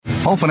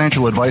All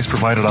financial advice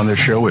provided on this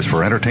show is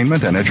for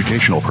entertainment and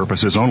educational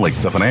purposes only.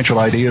 The financial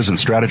ideas and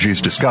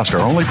strategies discussed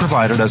are only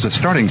provided as a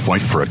starting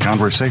point for a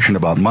conversation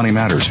about money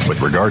matters.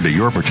 With regard to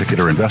your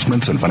particular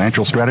investments and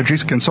financial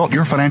strategies, consult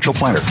your financial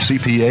planner,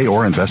 CPA,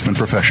 or investment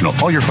professional.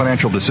 All your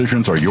financial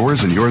decisions are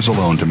yours and yours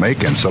alone to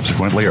make, and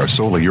subsequently are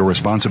solely your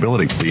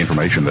responsibility. The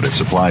information that is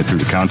supplied through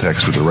the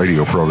context of the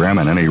radio program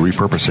and any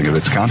repurposing of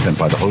its content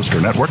by the host or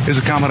network is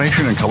a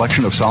combination and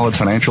collection of solid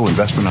financial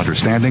investment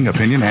understanding,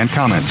 opinion, and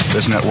comments.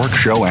 This network,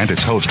 show, and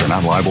its host are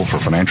not liable for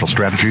financial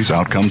strategies,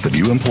 outcomes that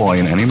you employ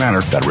in any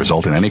manner that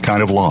result in any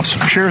kind of loss.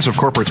 Shares of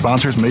corporate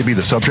sponsors may be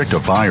the subject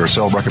of buy or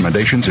sell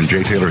recommendations in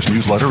Jay Taylor's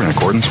newsletter in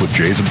accordance with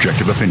Jay's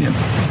objective opinion.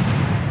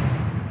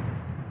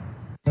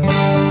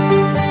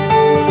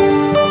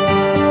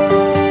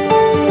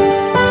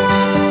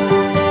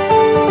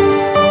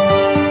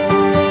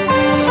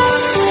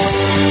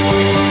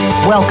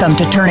 Welcome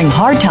to Turning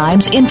Hard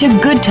Times into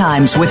Good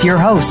Times with your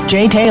host,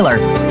 Jay Taylor.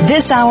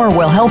 This hour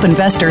will help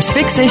investors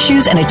fix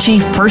issues and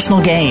achieve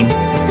personal gain.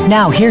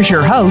 Now, here's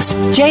your host,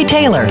 Jay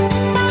Taylor.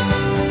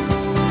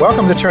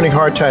 Welcome to Turning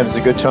Hard Times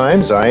into Good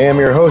Times. I am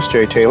your host,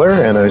 Jay Taylor,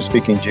 and I'm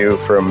speaking to you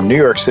from New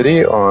York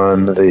City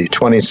on the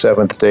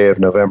 27th day of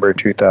November,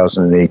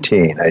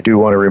 2018. I do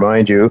want to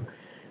remind you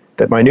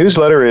that my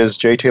newsletter is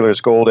Jay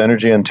Taylor's Gold,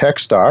 Energy, and Tech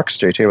Stocks.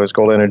 Jay Taylor's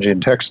Gold, Energy,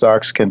 and Tech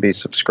Stocks can be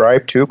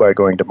subscribed to by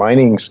going to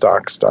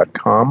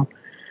miningstocks.com.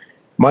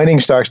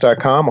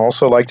 Miningstocks.com.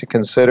 Also like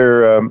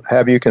to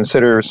have you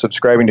consider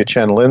subscribing to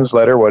Chen Lin's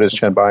letter, What is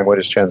Chen Buying, What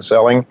is Chen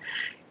Selling?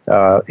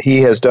 He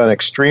has done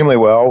extremely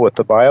well with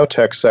the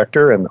biotech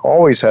sector and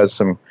always has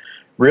some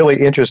really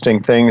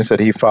interesting things that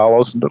he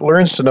follows.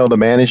 Learns to know the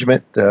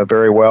management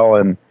very well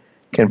and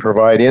can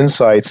provide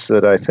insights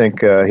that I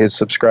think his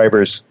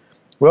subscribers,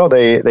 well,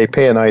 they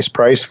pay a nice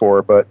price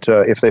for, but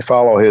if they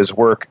follow his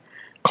work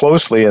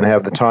closely and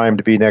have the time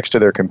to be next to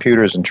their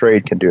computers and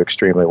trade, can do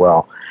extremely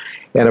well.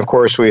 And, of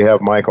course, we have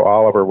Michael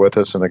Oliver with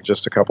us in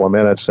just a couple of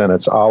minutes, and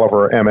it's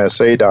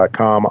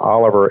olivermsa.com,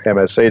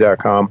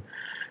 olivermsa.com.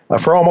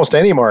 For almost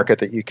any market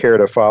that you care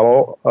to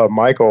follow,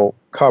 Michael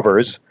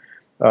covers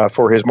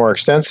for his more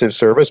extensive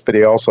service, but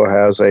he also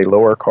has a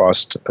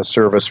lower-cost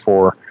service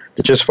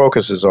that just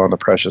focuses on the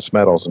precious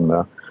metals, and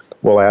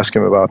we'll ask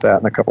him about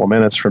that in a couple of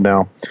minutes from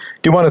now.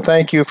 Do want to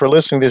thank you for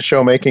listening to this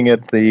show, making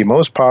it the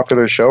most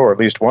popular show, or at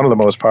least one of the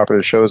most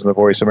popular shows in the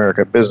Voice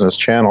America Business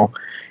Channel.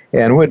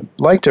 And would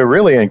like to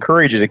really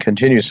encourage you to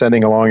continue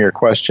sending along your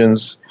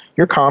questions,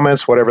 your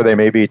comments, whatever they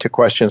may be, to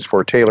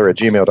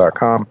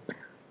questionsfortaylor@gmail.com.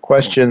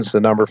 Questions, the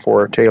number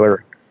 4,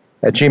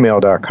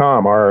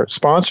 Taylor@gmail.com. Our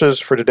sponsors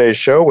for today's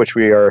show, which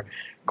we are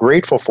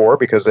grateful for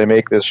because they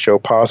make this show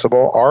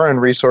possible, RN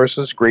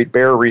Resources, Great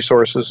Bear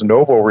Resources,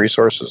 Novo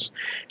Resources,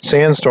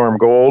 Sandstorm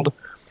Gold,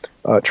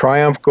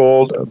 Triumph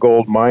Gold,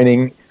 Gold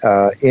Mining,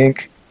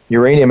 Inc.,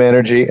 Uranium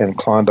Energy, and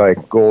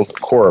Klondike Gold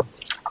Corp.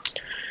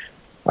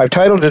 I've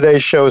titled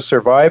today's show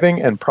Surviving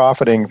and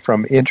Profiting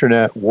from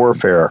Internet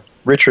Warfare.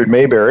 Richard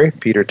Maybury,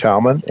 Peter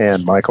Talman,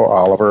 and Michael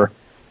Oliver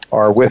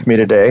are with me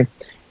today.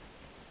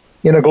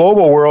 In a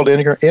global world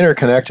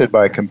interconnected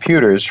by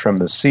computers, from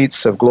the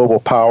seats of global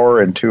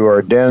power into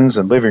our dens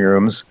and living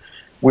rooms,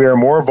 we are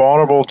more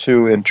vulnerable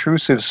to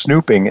intrusive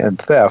snooping and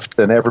theft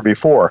than ever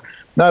before,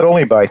 not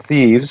only by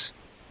thieves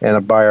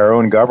and by our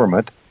own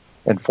government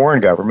and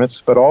foreign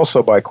governments, but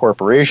also by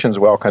corporations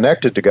well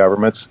connected to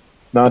governments,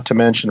 not to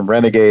mention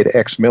renegade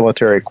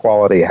ex-military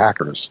quality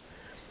hackers.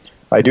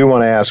 I do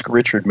want to ask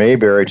Richard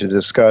Maybury to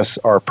discuss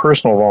our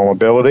personal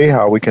vulnerability,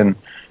 how we can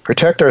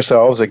protect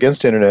ourselves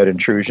against internet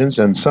intrusions,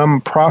 and some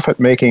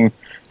profit-making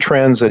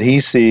trends that he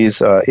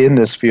sees in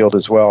this field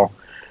as well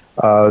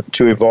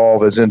to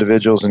evolve as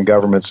individuals and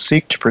governments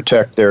seek to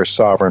protect their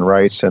sovereign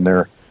rights and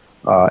their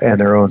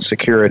own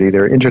security,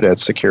 their internet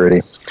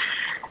security.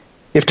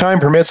 If time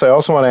permits, I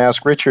also want to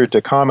ask Richard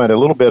to comment a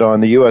little bit on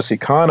the U.S.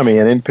 economy,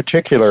 and in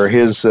particular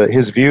his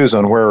views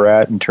on where we're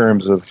at in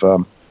terms of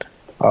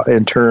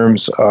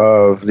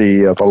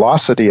the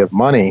velocity of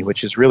money,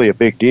 which is really a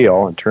big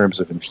deal in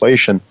terms of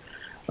inflation.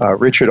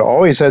 Richard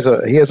always has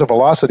a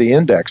velocity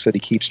index that he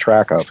keeps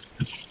track of,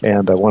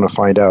 and I want to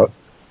find out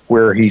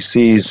where he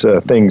sees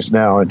things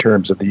now in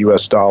terms of the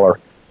U.S. dollar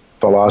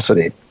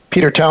velocity.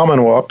 Peter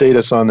Talman will update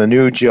us on the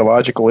new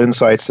geological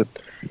insights that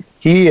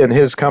he and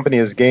his company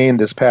has gained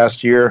this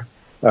past year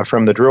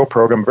from the drill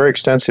program, very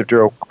extensive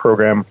drill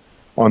program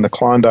on the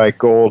Klondike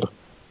Gold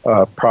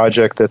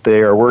project that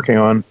they are working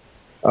on.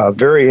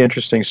 Very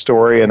interesting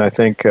story, and I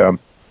think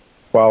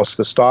whilst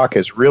the stock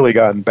has really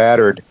gotten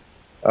battered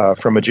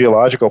from a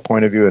geological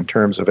point of view in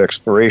terms of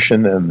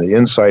exploration and the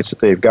insights that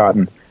they've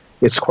gotten,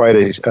 it's quite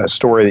a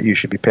story that you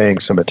should be paying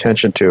some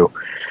attention to.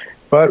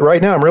 But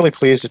right now, I'm really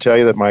pleased to tell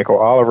you that Michael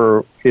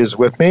Oliver is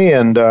with me,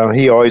 and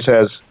he always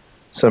has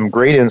some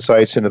great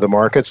insights into the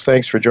markets.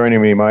 Thanks for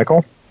joining me,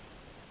 Michael.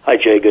 Hi,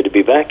 Jay. Good to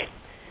be back.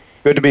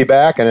 Good to be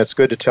back, and it's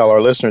good to tell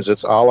our listeners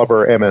it's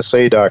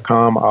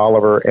olivermsa.com,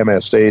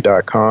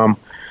 olivermsa.com.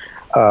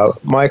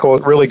 Michael,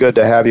 really good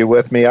to have you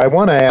with me. I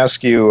want to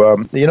ask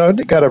you,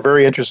 got a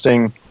very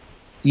interesting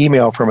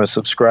email from a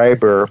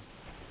subscriber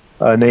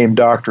named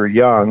Dr.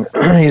 Young.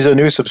 He's a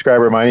new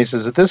subscriber of mine. He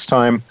says, at this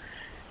time,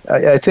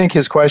 I think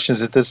his question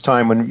is at this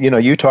time when,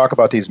 you talk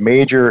about these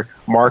major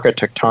market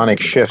tectonic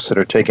shifts that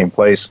are taking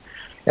place.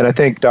 And I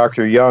think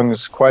Dr.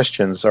 Young's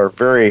questions are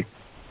very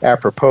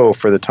apropos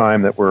for the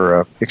time that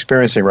we're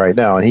experiencing right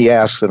now. And he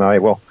asks, and I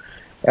will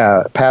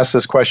pass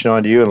this question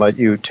on to you and let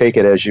you take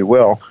it as you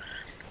will.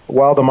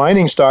 While the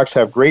mining stocks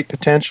have great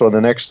potential in the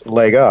next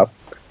leg up,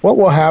 what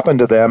will happen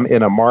to them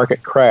in a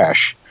market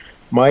crash?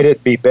 Might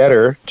it be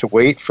better to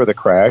wait for the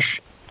crash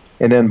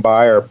and then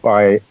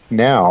buy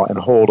now and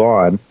hold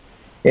on?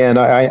 And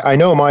I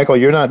know, Michael,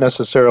 you're not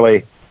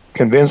necessarily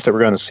convinced that we're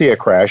going to see a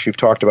crash. You've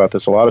talked about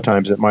this a lot of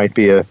times. It might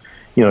be a,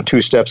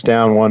 2 steps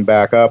down, 1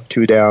 back up,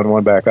 2 down,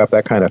 1 back up,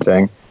 that kind of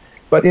thing.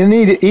 But in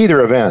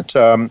either event,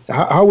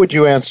 how would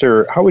you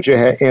answer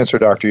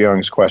Dr.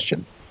 Young's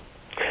question?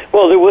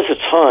 Well, there was a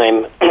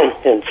time,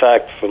 in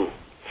fact, from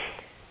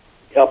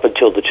up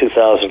until the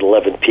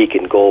 2011 peak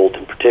in gold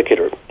in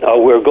particular,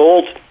 where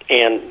gold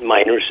and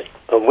miners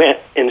went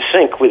in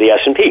sync with the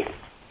S&P.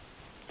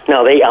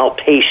 Now, they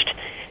outpaced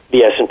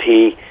the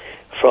S&P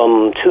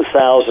from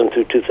 2000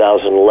 through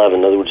 2011.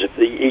 In other words,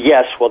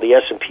 while the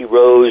S&P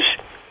rose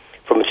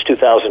from its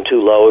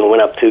 2002 low and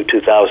went up to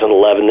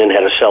 2011, then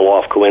had a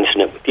sell-off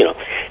coincident with,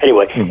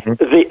 Anyway,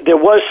 there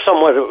was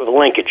somewhat of a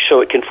linkage,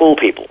 so it can fool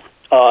people.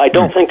 I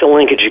don't think the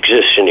linkage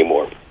exists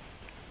anymore.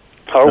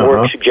 Our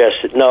work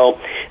suggests that, no,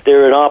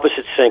 they're in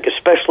opposite sync,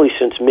 especially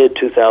since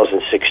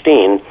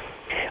mid-2016. You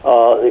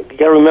got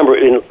to remember,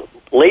 in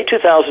late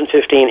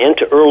 2015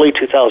 into early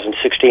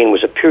 2016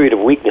 was a period of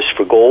weakness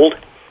for gold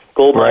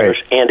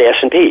miners, and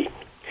S&P.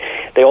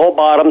 They all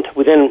bottomed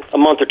within a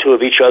month or two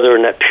of each other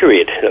in that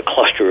period, a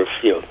cluster of,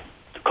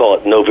 call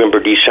it November,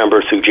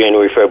 December through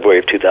January, February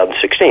of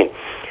 2016.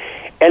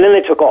 And then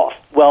they took off.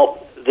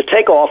 Well, the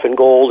takeoff in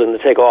gold and the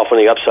takeoff on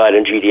the upside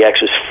in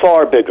GDX is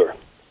far bigger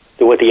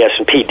than what the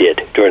S&P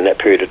did during that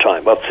period of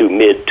time, up through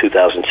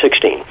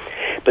mid-2016.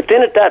 But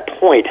then at that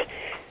point,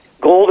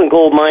 gold and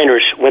gold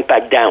miners went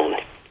back down.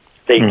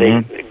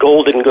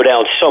 Gold didn't go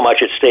down so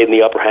much, it stayed in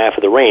the upper half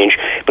of the range,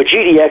 but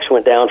GDX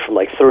went down from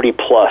like 30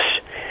 plus.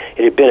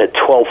 It had been at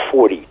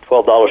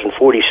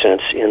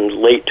 $12.40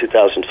 in late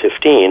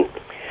 2015,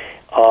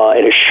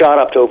 and it shot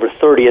up to over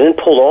 30, and then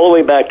pulled all the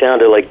way back down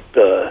to like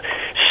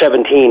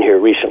 17 here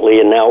recently,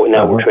 and now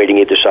we're trading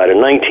either side of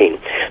 19.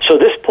 So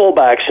this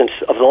pullback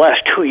of the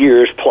last 2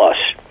 years plus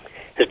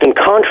has been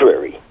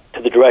contrary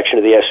to the direction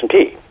of the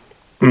S&P,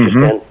 which has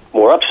been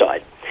more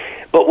upside.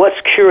 But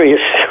what's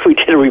curious, we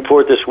did a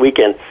report this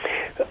weekend,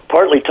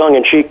 partly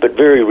tongue-in-cheek, but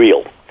very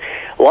real.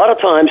 A lot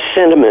of times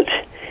sentiment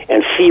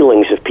and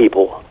feelings of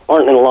people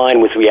aren't in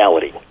line with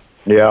reality.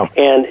 Yeah.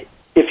 And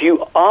if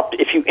you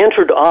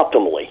entered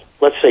optimally,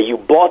 let's say you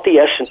bought the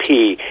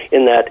S&P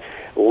in that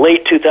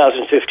late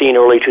 2015,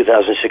 early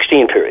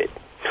 2016 period,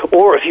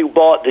 or if you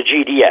bought the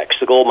GDX,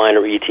 the gold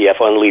miner ETF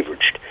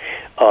unleveraged,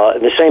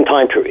 in the same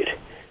time period,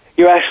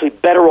 you're actually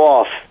better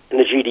off in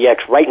the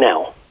GDX right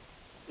now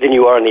than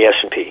you are in the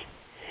S&P.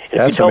 And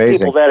That's if you tell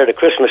amazing. people that at a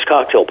Christmas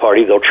cocktail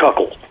party, they'll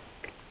chuckle.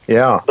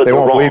 Yeah, but they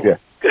won't believe you.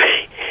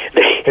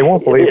 They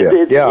won't believe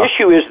you. The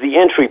issue is the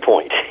entry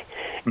point.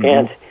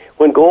 And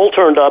when gold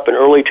turned up in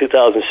early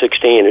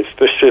 2016, and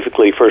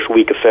specifically first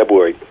week of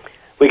February,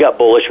 we got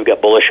bullish. We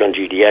got bullish on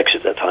GDX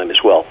at that time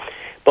as well.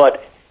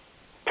 But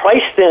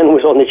price then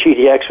was on the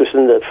GDX was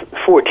in the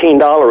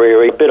 $14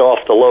 area, a bit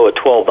off the low at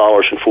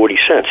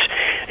 $12.40.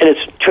 And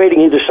it's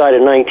trading either side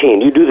of 19.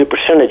 You do the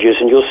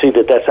percentages, and you'll see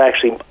that that's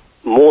actually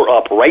more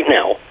up right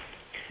now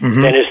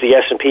than is the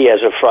S&P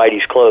as of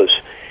Friday's close.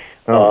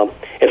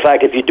 In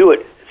fact, if you do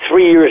it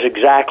 3 years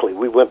exactly,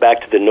 we went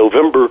back to the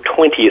November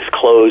 20th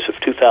close of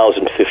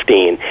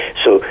 2015.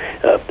 So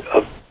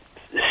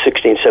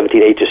 16,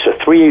 17, 18, so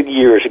 3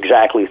 years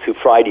exactly through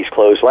Friday's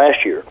close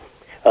last week.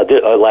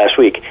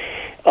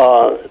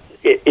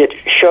 It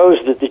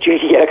shows that the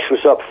GDX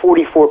was up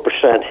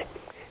 44%,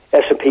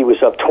 S&P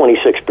was up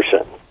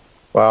 26%.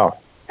 Wow.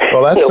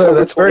 Well,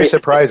 that's very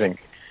surprising.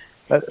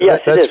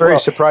 That's very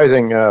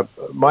surprising.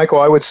 Michael,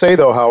 I would say,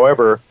 though,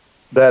 however,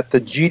 that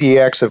the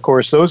GDX, of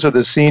course, those are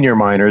the senior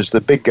miners, the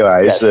big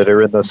guys that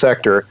are in the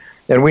sector.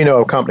 And we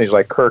know of companies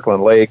like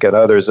Kirkland Lake and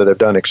others that have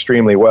done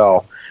extremely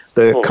well.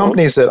 The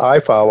companies that I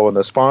follow and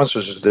the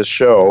sponsors of this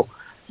show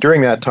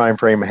during that time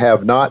frame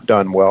have not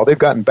done well. They've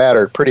gotten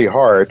battered pretty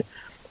hard,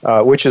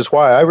 which is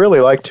why I really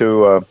like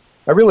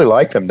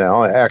them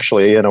now,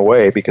 actually, in a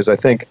way, because I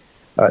think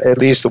at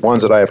least the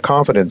ones that I have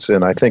confidence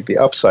in, I think the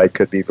upside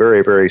could be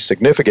very, very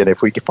significant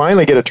if we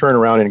finally get a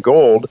turnaround in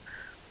gold.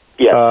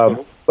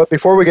 But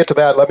before we get to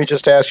that, let me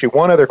just ask you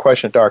one other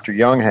question Dr.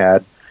 Young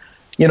had.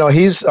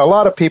 A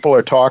lot of people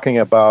are talking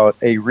about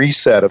a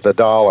reset of the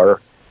dollar.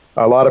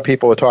 A lot of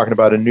people are talking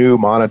about a new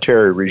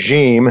monetary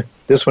regime.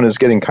 This one is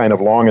getting kind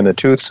of long in the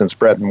tooth since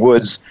Bretton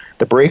Woods,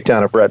 the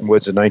breakdown of Bretton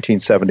Woods in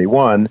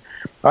 1971.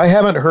 I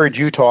haven't heard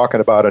you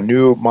talking about a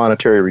new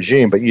monetary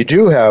regime, but you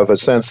do have a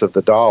sense of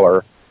the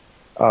dollar.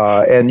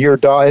 And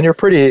you're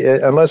pretty,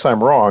 unless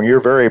I'm wrong,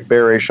 you're very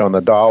bearish on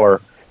the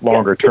dollar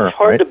longer term. It's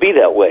hard right? to be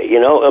that way,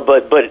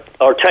 but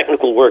our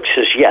technical work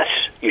says, yes,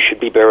 you should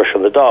be bearish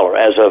on the dollar.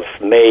 As of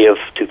May of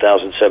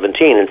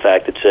 2017, in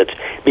fact, it said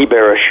be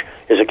bearish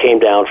as it came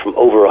down from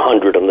over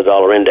 100 on the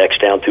dollar index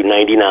down to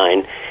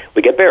 99.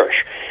 We get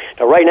bearish.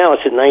 Now, right now,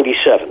 it's at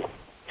 97, and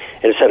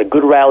it's had a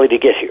good rally to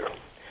get here.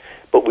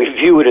 But we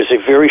view it as a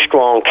very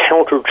strong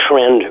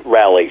counter-trend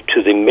rally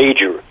to the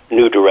major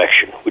new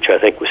direction, which I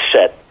think was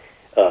set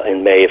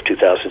in May of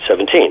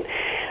 2017.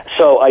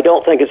 So I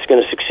don't think it's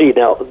going to succeed.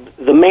 Now,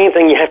 the main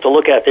thing you have to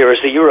look at there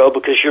is the euro,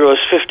 because euro is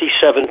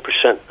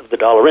 57% of the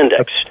dollar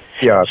index.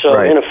 Yeah, so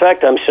right. in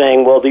effect, I'm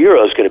saying, well, the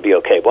euro is going to be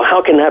okay. Well,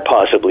 how can that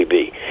possibly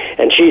be?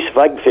 And geez, if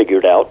I can figure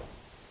it out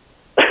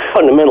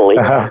fundamentally,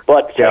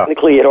 but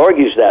technically it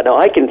argues that. Now,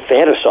 I can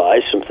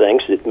fantasize some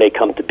things that may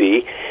come to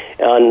be,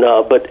 and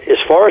but as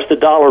far as the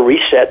dollar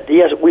reset,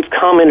 yes, we've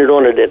commented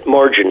on it at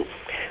margin.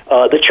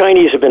 The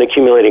Chinese have been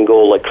accumulating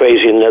gold like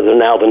crazy, and they're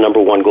now the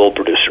number one gold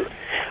producer.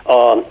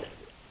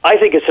 I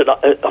think it's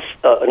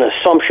an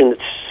assumption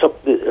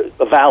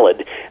that's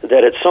valid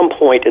that at some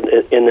point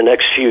in the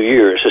next few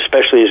years,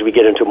 especially as we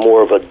get into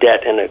more of a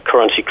debt and a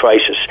currency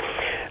crisis,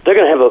 they're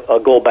going to have a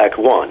gold-backed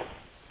yuan.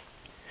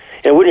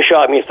 And it wouldn't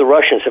shock me if the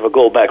Russians have a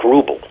gold-backed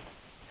ruble.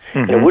 Mm-hmm.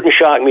 And it wouldn't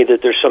shock me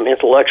that there's some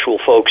intellectual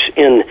folks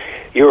in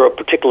Europe,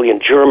 particularly in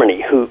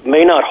Germany, who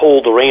may not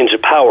hold the reins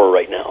of power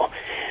right now,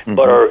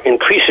 but are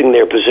increasing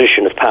their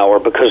position of power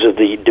because of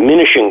the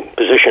diminishing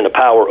position of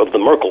power of the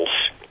Merkels,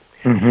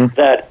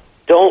 that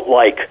don't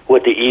like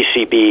what the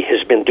ECB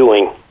has been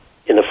doing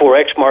in the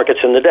Forex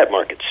markets and the debt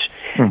markets,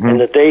 and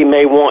that they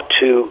may want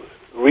to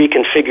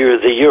reconfigure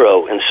the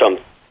euro in some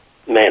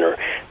manner,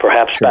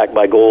 perhaps backed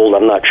by gold,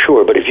 I'm not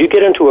sure. But if you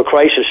get into a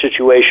crisis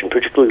situation,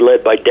 particularly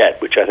led by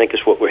debt, which I think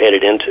is what we're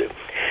headed into,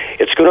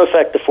 it's going to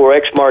affect the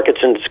Forex markets,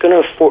 and it's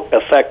going to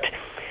affect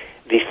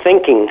the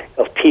thinking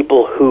of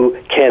people who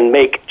can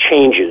make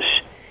changes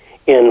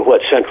in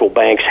what central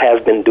banks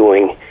have been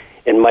doing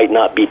and might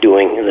not be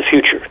doing in the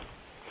future.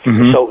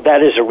 So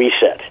that is a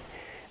reset.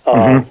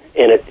 And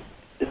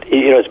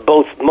it's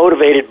both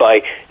motivated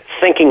by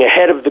thinking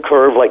ahead of the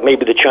curve, like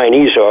maybe the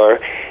Chinese are,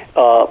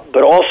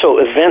 but also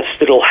events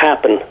that will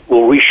happen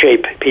will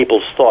reshape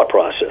people's thought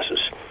processes.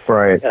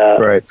 Right,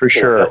 for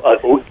sure.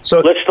 So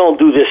let's don't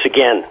do this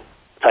again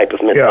type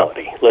of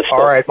mentality. Yeah.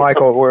 All right,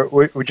 Michael,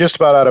 we're just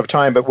about out of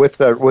time, but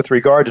with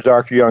regard to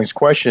Dr. Young's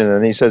question,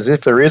 and he says,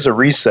 if there is a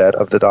reset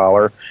of the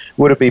dollar,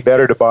 would it be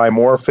better to buy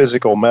more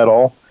physical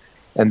metal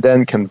and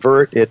then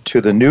convert it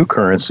to the new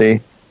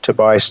currency to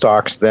buy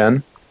stocks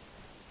then?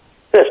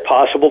 That's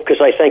possible,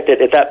 because I think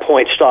that at that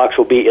point stocks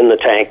will be in the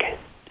tank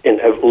and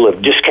will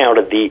have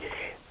discounted the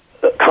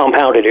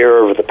compounded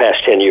error of the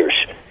past 10 years,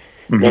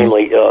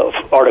 namely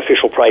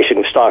artificial pricing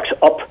of stocks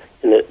up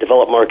in the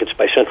developed markets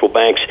by central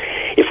banks.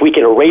 If we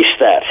can erase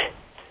that,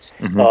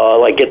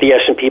 like get the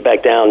S&P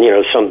back down,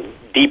 some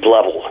deep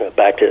level,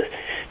 back to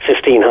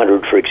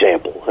 1,500, for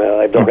example.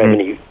 I don't have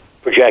any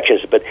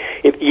projections, but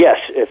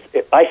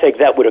if I think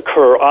that would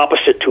occur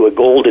opposite to a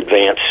gold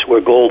advance, where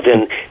gold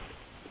then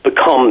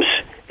becomes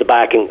the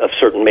backing of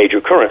certain major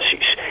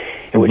currencies,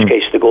 in which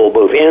case the gold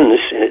move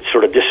ends and it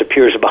sort of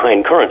disappears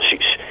behind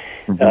currencies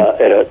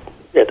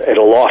at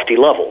a lofty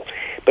level.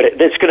 But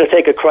it's going to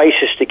take a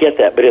crisis to get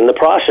that. But in the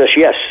process,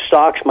 yes,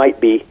 stocks might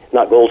be,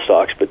 not gold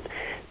stocks, but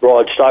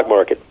broad stock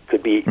market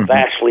could be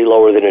vastly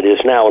lower than it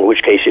is now, in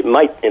which case it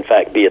might, in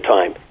fact, be a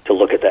time to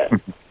look at that.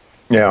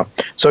 Yeah.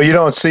 So you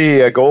don't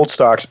see gold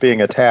stocks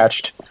being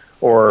attached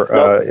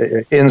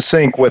or in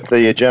sync with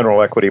the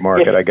general equity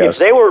market, I guess.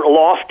 If they were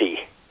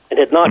lofty and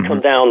had not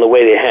come down the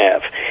way they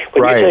have,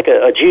 when you take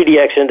a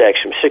GDX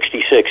index from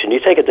 66 and you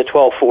take it to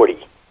 $12.40,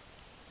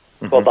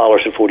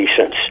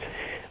 $12.40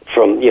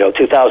 from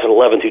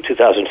 2011 to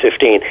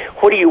 2015,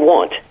 what do you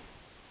want?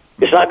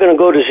 It's not going to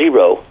go to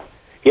zero.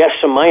 Yes,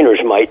 some miners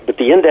might, but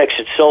the index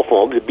itself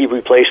won't be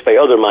replaced by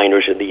other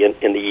miners in the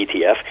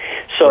ETF.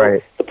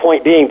 So the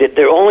point being that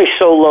they're only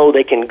so low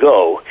they can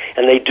go,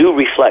 and they do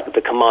reflect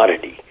the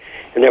commodity.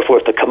 And therefore,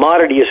 if the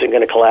commodity isn't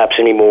going to collapse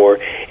anymore,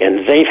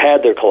 and they've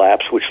had their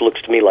collapse, which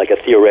looks to me like a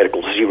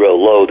theoretical zero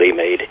low they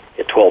made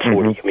at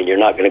 1240, I mean, you're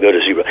not going to go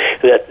to zero.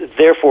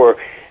 Therefore,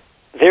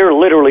 they're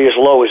literally as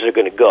low as they're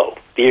going to go.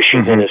 The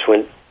issue then is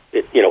when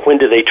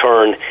do they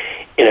turn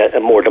in a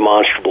more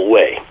demonstrable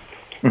way?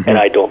 And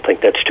I don't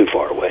think that's too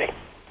far away.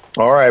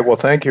 All right. Well,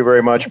 thank you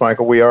very much,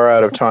 Michael. We are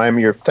out of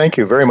time. Thank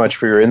you very much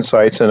for your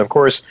insights. And, of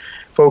course,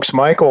 folks,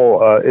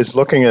 Michael is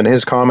looking, and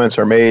his comments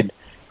are made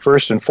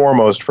first and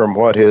foremost from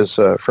what his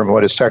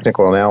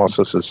technical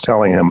analysis is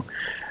telling him.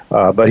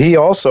 But he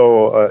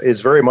also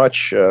is very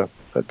much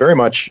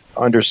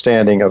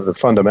understanding of the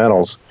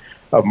fundamentals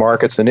of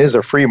markets and is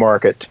a free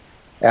market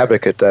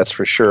advocate, that's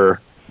for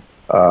sure.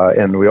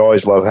 And we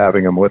always love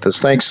having him with us.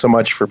 Thanks so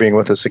much for being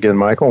with us again,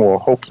 Michael.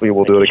 Hopefully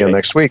we'll do it again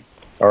next week.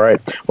 All right.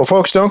 Well,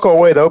 folks, don't go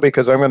away, though,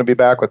 because I'm going to be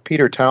back with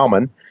Peter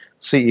Talman,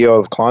 CEO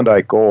of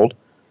Klondike Gold.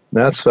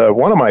 That's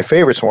one of my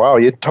favorites. Wow,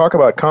 you talk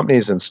about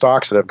companies and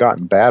stocks that have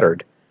gotten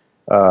battered.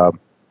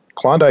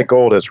 Klondike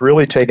Gold has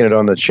really taken it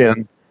on the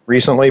chin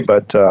recently,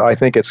 but I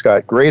think it's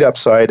got great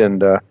upside,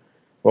 and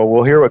Well,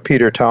 we'll hear what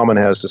Peter Tallman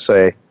has to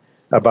say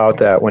about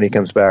that when he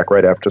comes back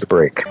right after the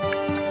break.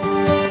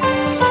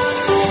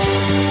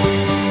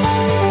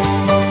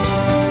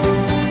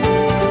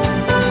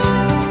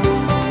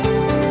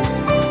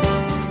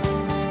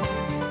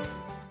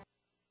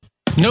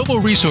 Noble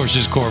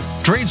Resources Corp.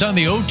 trades on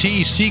the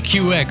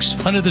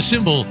OTCQX under the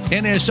symbol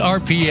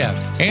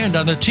NSRPF and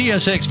on the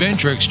TSX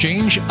Venture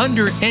Exchange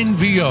under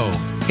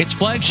NVO. Its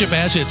flagship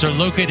assets are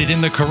located in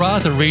the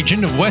Karratha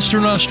region of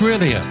Western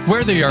Australia,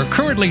 where they are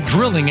currently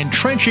drilling and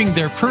trenching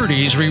their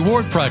Purdy's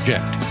Reward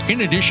project.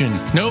 In addition,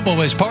 Noble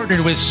has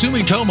partnered with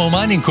Sumitomo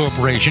Mining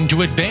Corporation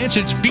to advance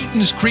its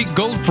Beaton's Creek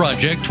Gold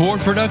project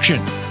toward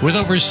production. With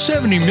over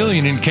 $70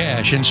 million in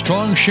cash and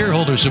strong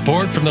shareholder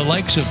support from the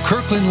likes of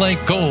Kirkland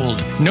Lake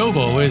Gold,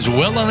 Noble is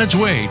well on its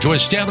way to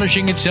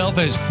establishing itself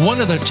as one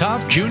of the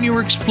top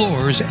junior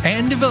explorers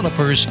and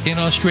developers in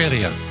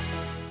Australia.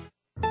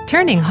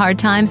 Turning hard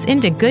times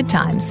into good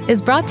times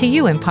is brought to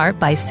you in part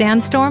by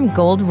Sandstorm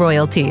Gold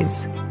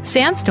Royalties.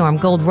 Sandstorm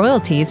Gold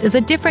Royalties is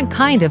a different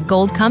kind of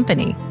gold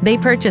company. They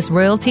purchase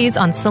royalties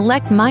on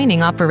select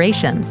mining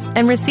operations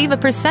and receive a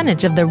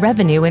percentage of the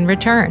revenue in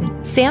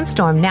return.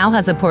 Sandstorm now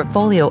has a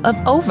portfolio of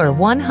over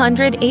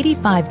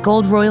 185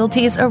 gold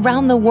royalties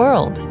around the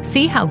world.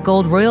 See how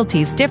gold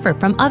royalties differ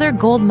from other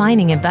gold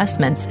mining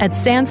investments at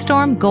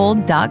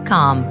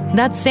sandstormgold.com.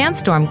 That's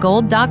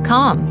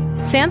sandstormgold.com.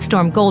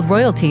 Sandstorm Gold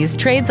Royalties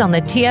trades on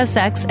the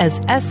TSX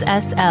as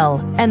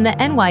SSL and the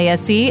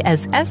NYSE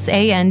as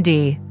SAND.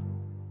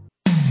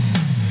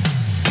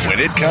 When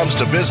it comes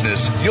to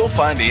business, you'll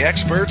find the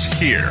experts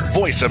here.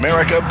 Voice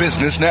America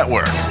Business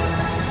Network.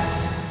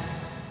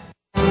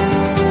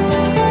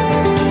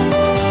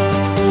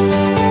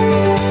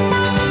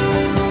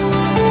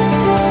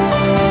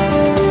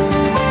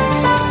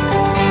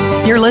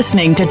 You're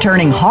listening to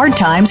Turning Hard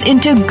Times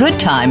into Good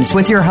Times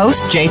with your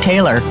host, Jay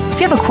Taylor. If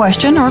you have a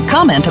question or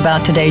comment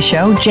about today's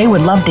show, Jay would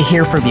love to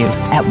hear from you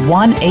at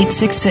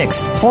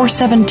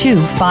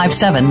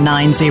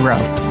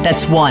 1-866-472-5790.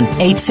 That's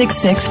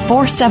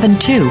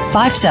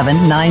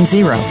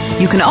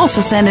 1-866-472-5790. You can also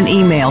send an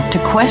email to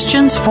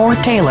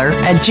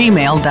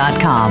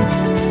questionsfortaylor@gmail.com.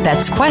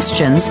 That's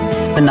questions,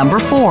 the number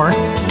 4,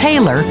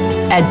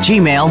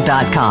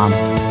 Taylor@gmail.com.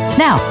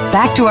 Now,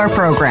 back to our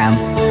program.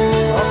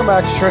 Welcome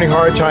back to Turning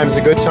Hard Times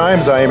to Good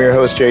Times. I am your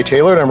host, Jay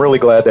Taylor, and I'm really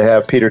glad to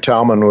have Peter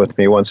Tallman with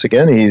me once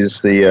again.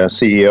 He's the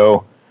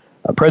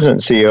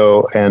President and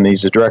CEO, and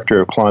he's the Director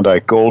of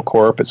Klondike Gold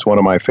Corp. It's one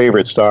of my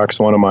favorite stocks,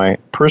 one of my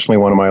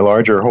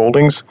larger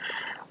holdings,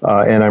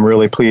 and I'm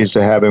really pleased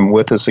to have him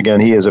with us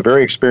again. He is a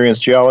very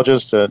experienced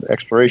geologist, an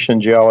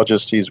exploration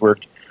geologist. He's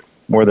worked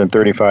more than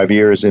 35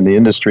 years in the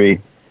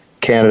industry,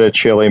 Canada,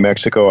 Chile,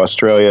 Mexico,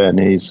 Australia, and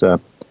he's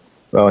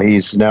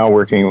now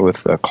working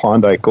with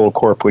Klondike Gold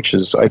Corp, which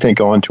is, I think,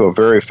 on to a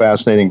very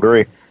fascinating,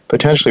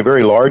 potentially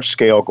very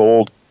large-scale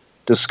gold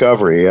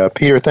discovery.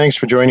 Peter, thanks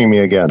for joining me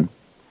again.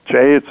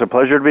 Jay, it's a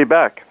pleasure to be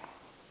back.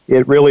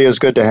 It really is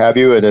good to have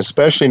you, and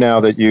especially now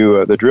that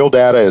the drill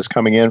data is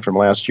coming in from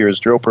last year's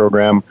drill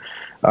program.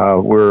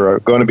 We're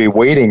going to be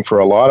waiting for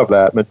a lot of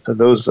that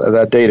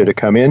data to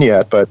come in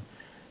yet, but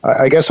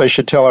I guess I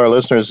should tell our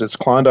listeners it's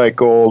Klondike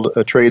Gold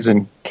trades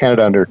in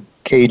Canada under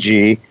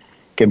KG.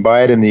 Can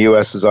buy it in the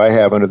U.S. as I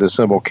have under the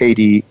symbol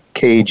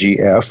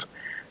KGF.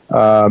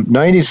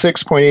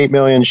 96.8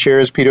 million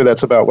shares, Peter.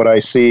 That's about what I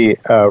see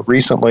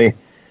recently.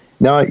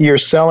 Now, you're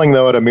selling,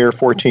 though, at a mere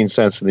 14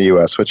 cents in the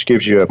U.S., which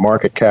gives you a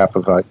market cap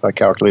of, I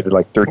calculated,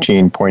 like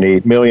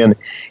 13.8 million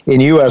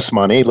in U.S.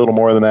 money, a little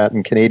more than that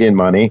in Canadian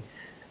money.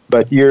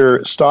 But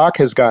your stock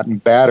has gotten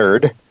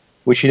battered,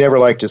 which you never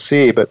like to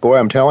see. But, boy,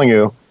 I'm telling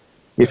you,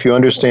 if you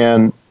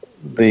understand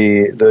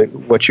the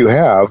what you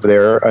have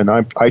there, and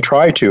I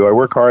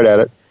work hard at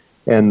it,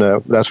 and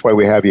that's why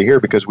we have you here,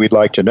 because we'd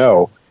like to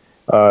know,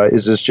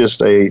 is this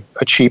just a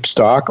cheap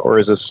stock, or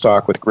is this a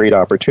stock with great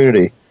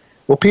opportunity?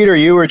 Well, Peter,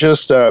 you were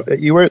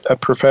you were at a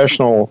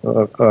professional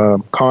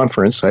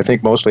conference, I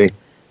think mostly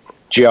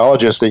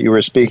geologists that you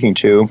were speaking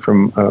to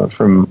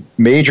from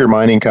major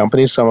mining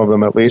companies, some of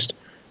them at least,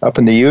 up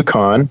in the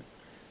Yukon.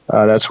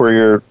 That's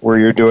where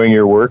you're doing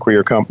your work, where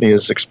your company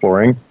is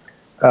exploring.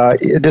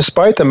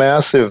 Despite the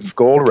massive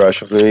gold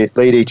rush of the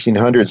late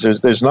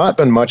 1800s, there's not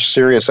been much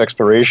serious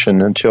exploration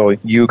until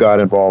you got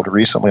involved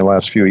recently, in the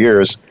last few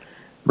years,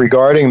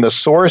 regarding the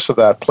source of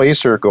that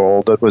placer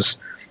gold that was,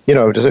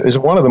 is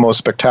one of the most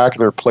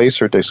spectacular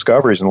placer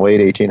discoveries in the late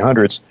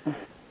 1800s.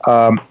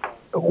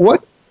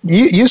 What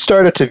you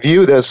started to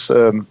view this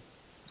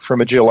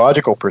from a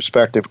geological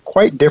perspective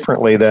quite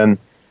differently than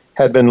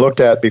had been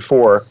looked at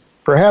before.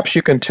 Perhaps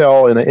you can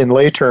in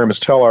lay terms,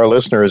 tell our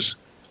listeners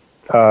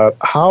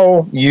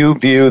how you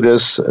view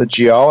this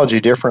geology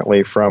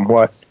differently from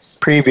what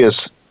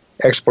previous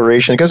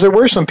exploration, because there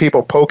were some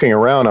people poking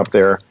around up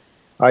there.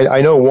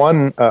 I know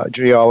one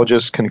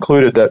geologist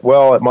concluded that,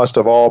 it must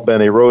have all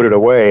been eroded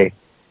away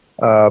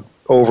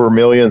over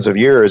millions of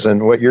years,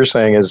 and what you're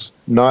saying is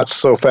not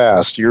so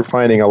fast. You're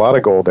finding a lot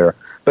of gold there.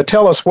 But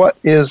tell us, how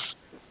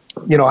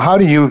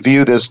do you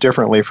view this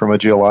differently from a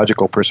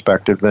geological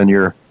perspective than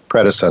your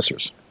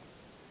predecessors?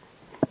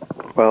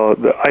 Well,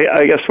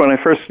 I guess when I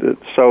first,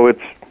 so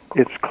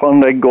it's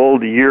Klondike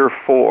Gold year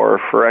 4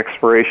 for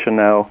exploration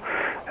now,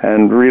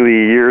 and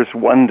really years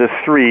 1 to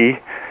 3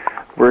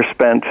 were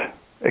spent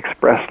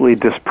expressly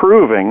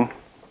disproving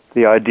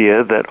the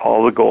idea that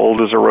all the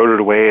gold is eroded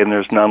away and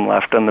there's none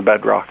left on the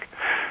bedrock.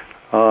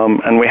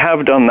 And we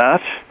have done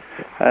that,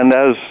 and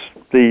as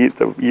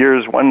the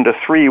years 1 to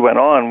 3 went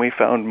on, we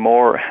found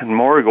more and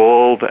more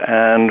gold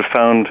and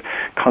found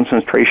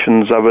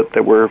concentrations of it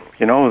that were,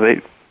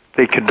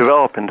 they could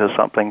develop into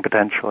something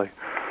potentially.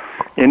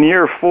 In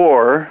year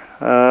 4,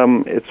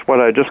 it's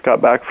what I just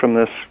got back from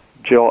this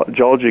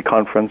geology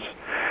conference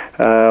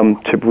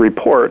to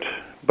report,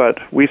 but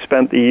we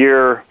spent the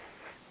year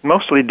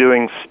mostly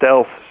doing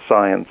stealth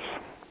science,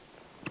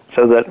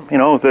 so that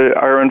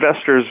our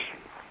investors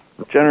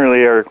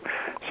generally are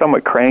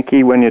somewhat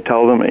cranky when you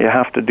tell them that you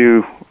have to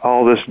do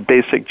all this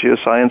basic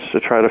geoscience to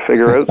try to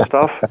figure out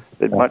stuff.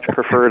 They'd much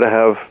prefer to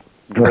have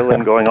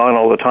drilling going on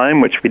all the time,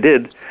 which we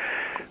did.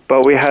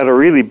 But we had a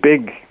really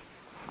big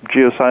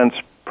geoscience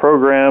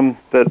program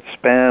that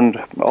spanned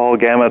all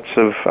gamuts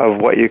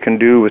of what you can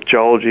do with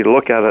geology to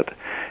look at it,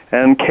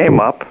 and came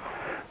up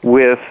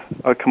with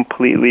a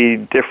completely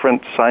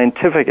different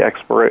scientific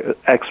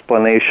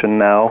explanation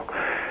now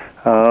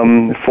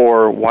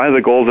for why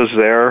the gold is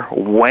there,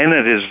 when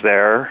it is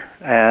there,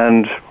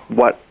 and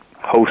what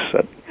hosts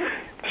it.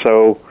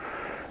 So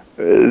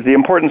the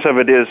importance of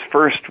it is,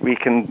 first, we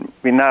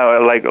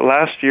now, like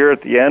last year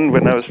at the end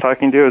when I was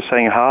talking to you, I was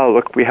saying,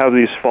 look, we have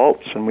these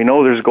faults and we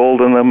know there's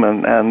gold in them,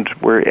 and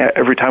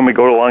every time we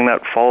go along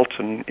that fault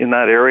and in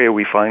that area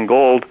we find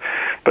gold,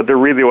 but there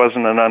really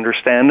wasn't an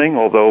understanding,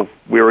 although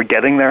we were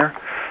getting there.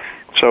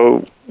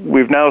 So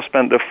we've now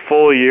spent the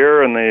full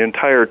year, and the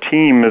entire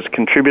team has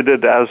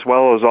contributed, as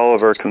well as all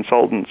of our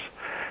consultants.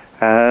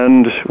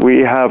 And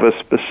we have a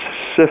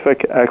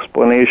specific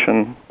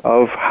explanation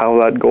of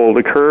how that gold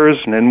occurs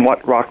and in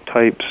what rock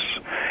types.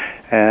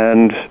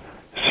 And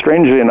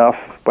strangely enough,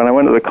 when I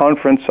went to the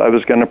conference, I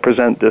was going to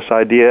present this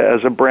idea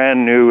as a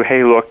brand new,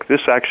 hey, look,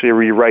 this actually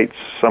rewrites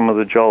some of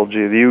the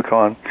geology of the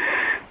Yukon.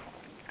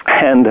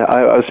 And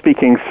I was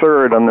speaking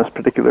third on this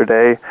particular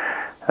day,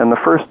 and the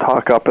first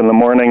talk up in the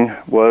morning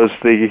was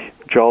the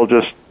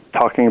geologist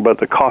talking about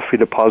the coffee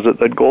deposit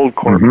that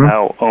Goldcorp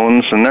now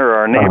owns, and they're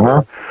our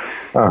neighbor.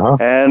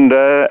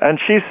 And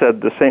she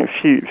said the same.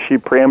 She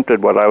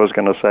preempted what I was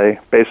going to say,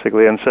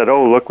 basically, and said,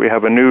 "Oh, look, we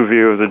have a new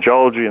view of the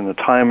geology and the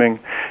timing,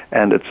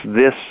 and it's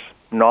this,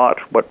 not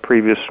what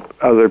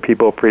other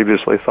people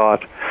previously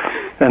thought."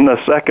 And the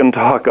second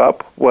talk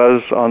up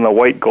was on the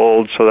white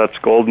gold, so that's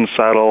Golden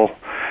Saddle,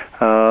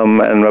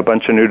 and a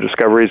bunch of new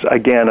discoveries.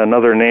 Again,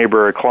 another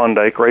neighbor,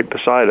 Klondike, right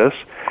beside us.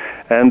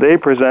 And they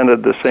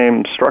presented the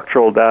same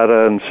structural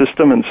data and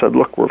system and said,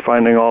 look, we're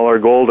finding all our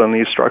gold on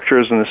these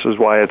structures, and this is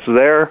why it's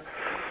there.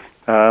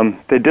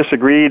 They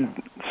disagreed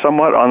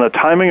somewhat on the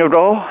timing of it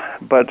all,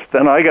 but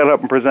then I got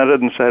up and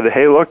presented and said,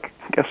 hey, look,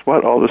 guess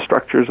what? All the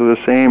structures are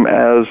the same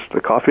as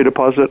the coffee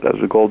deposit, as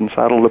the Golden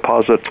Saddle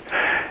deposit,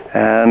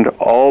 and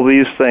all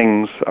these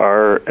things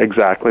are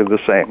exactly the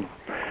same.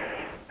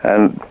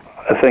 And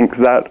I think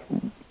that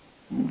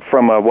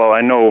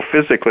I know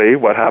physically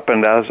what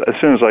happened as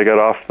soon as I got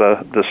off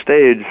the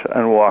stage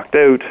and walked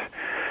out.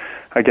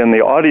 Again,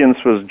 the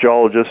audience was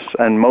geologists,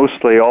 and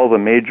mostly all the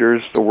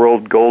majors, the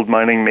world gold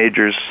mining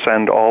majors,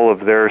 send all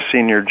of their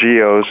senior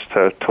geos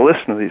to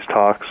listen to these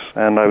talks.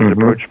 And I was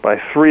approached by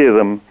 3 of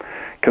them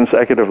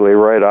consecutively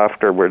right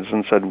afterwards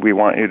and said, we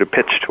want you to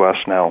pitch to us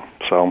now.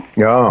 So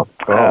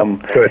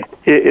good.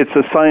 It's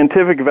a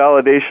scientific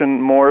validation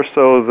more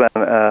so than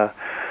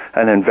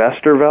an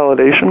investor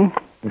validation.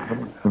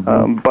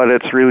 But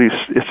it's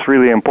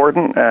really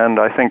important, and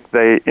I think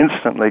they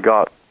instantly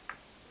got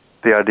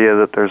the idea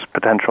that there's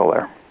potential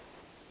there.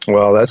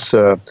 Well, that's.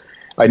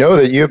 I know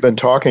that you've been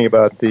talking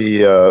about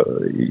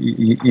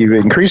you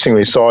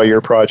increasingly saw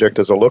your project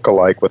as a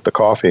lookalike with the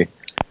coffee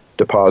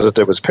deposit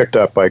that was picked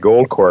up by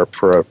Goldcorp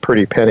for a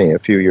pretty penny a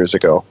few years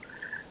ago.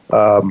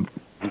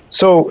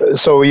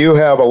 So you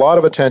have a lot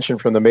of attention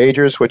from the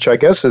majors, which I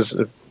guess is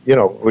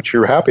which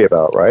you're happy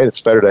about, right?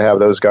 It's better to have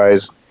those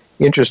guys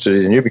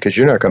interested in you because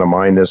you're not going to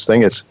mine this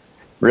thing. It's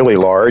really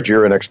large.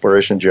 You're an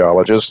exploration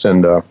geologist,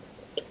 and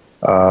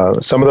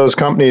some of those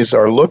companies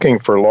are looking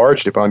for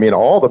large deposits. I mean,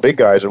 all the big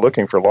guys are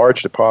looking for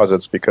large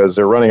deposits because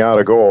they're running out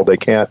of gold. They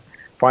can't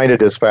find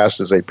it as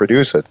fast as they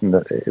produce it, and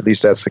at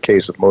least that's the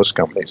case with most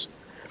companies.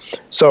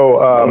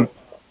 So,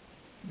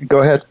 go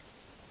ahead.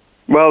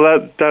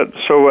 Well,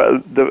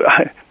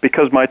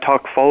 because my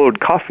talk followed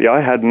coffee,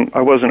 I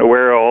wasn't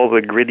aware of all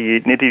the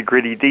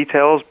nitty-gritty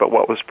details, but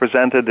what was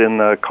presented in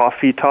the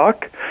coffee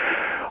talk,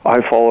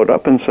 I followed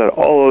up and said,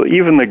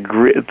 even the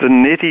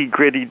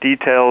nitty-gritty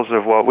details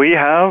of what we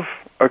have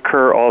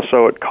occur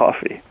also at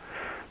coffee.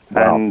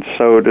 Wow. And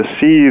so to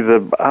see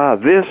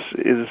this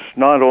is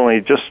not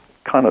only just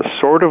kind of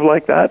sort of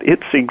like that,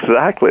 it's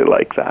exactly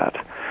like that.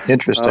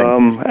 Interesting.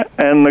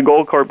 And the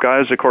Goldcorp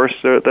guys, of course,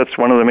 that's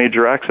one of the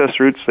major access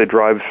routes. They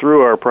drive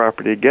through our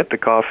property to get to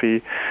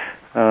coffee.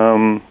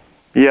 There'd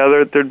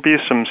be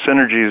some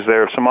synergies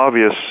there, some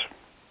obvious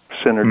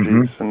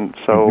synergies. And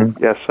so,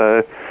 yes,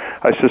 I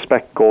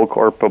suspect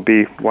Goldcorp will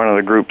be one of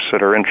the groups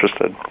that are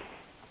interested.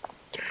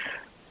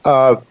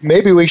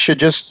 Maybe we should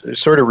just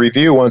sort of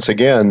review once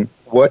again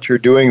what you're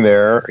doing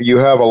there. You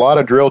have a lot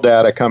of drill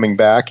data coming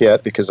back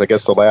yet because I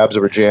guess the labs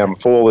were jammed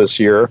full this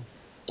year.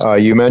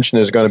 You mentioned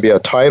there's going to be a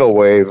tidal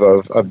wave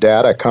of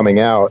data coming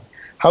out.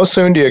 How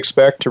soon do you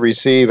expect to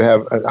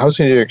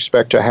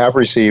have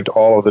received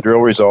all of the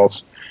drill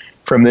results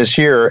from this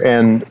year?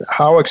 And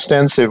how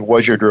extensive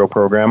was your drill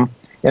program?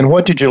 And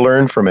what did you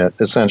learn from it,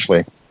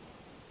 essentially?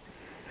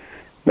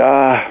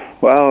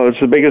 Well, it's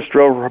the biggest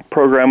drill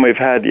program we've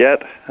had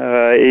yet,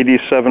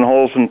 87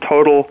 holes in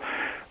total.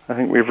 I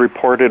think we've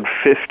reported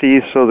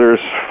 50, so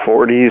there's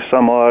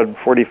 45,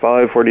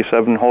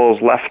 47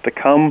 holes left to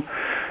come.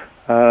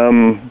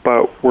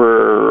 But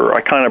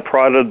I kind of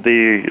prodded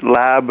the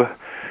lab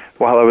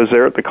while I was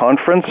there at the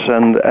conference,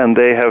 and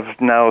they have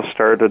now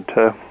started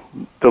to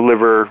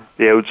deliver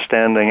the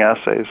outstanding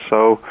assays.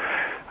 So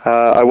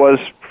I was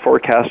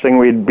forecasting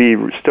we'd be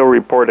still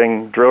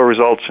reporting drill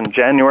results in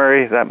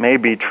January. That may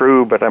be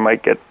true, but I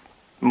might get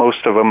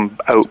most of them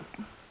out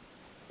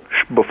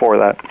before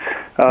that.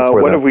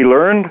 What have we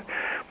learned?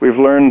 We've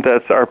learned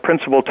that our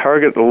principal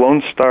target, the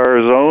Lone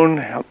Star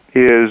Zone,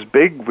 is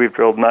big. We've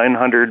drilled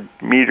 900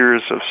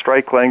 meters of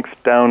strike length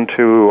down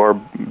to or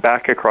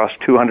back across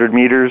 200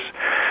 meters.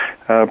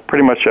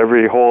 Pretty much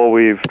every hole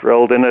we've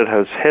drilled in it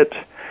has hit,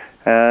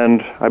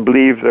 and I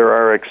believe there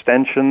are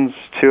extensions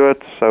to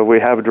it. So we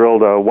have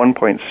drilled a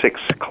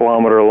 1.6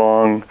 kilometer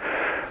long,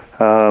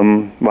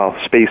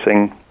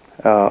 spacing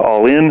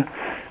all in.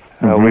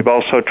 We've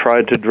also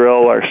tried to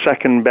drill our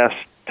second best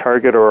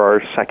target, or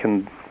our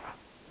second.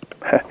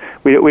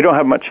 We don't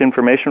have much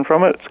information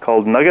from it. It's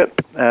called Nugget,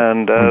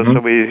 and so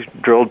we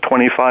drilled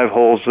 25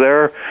 holes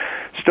there.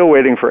 Still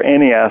waiting for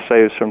any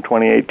assays from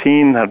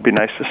 2018. That'd be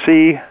nice to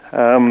see.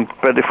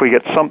 But if we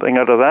get something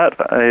out of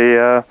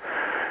that,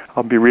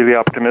 I'll be really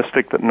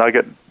optimistic that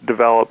Nugget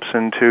develops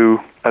into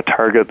a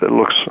target that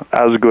looks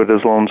as good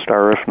as Lone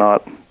Star, if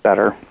not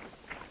better.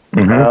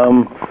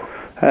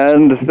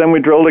 And then we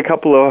drilled a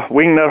couple of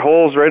wingnut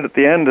holes right at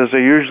the end, as I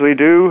usually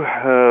do,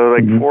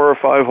 4 or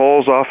 5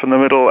 holes off in the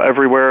middle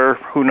everywhere.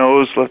 Who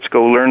knows? Let's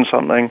go learn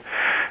something.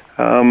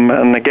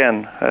 And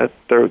again,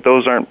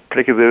 those aren't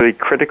particularly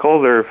critical.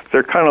 They're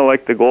kind of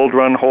like the Gold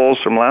Run holes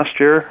from last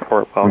year,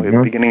 or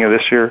the beginning of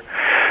this year.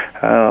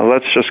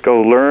 Let's just go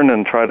learn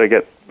and try to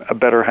get a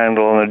better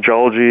handle on the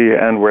geology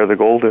and where the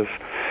gold is.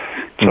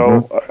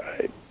 So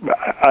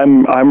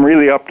I'm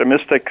really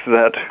optimistic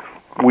that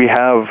we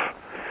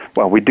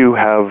do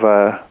have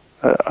a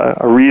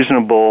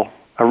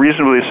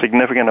reasonably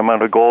significant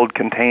amount of gold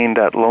contained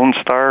at Lone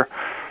Star,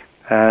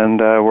 and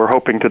we're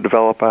hoping to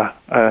develop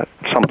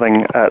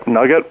something at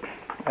Nugget.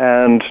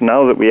 And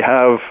now that we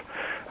have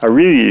a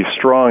really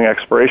strong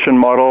exploration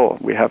model,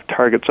 we have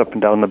targets up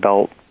and down the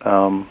belt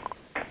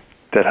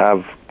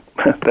that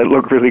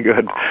look really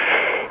good.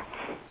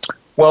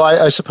 Well,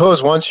 I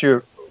suppose once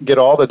you get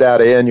all the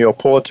data in, you'll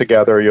pull it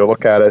together, you'll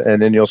look at it,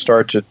 and then you'll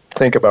start to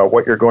think about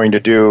what you're going to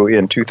do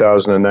in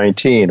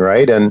 2019,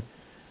 right? And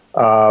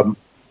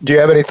do you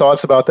have any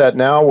thoughts about that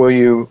now? Will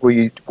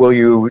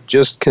you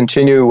just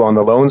continue on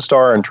the Lone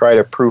Star and try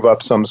to prove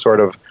up some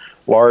sort of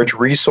large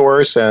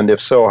resource? And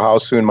if so, how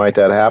soon might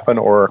that happen?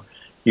 Or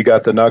you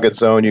got the Nugget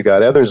Zone, you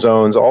got other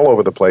zones all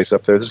over the place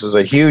up there. This is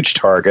a huge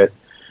target,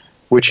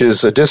 which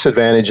is a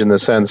disadvantage in the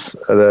sense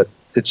that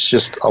it's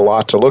just a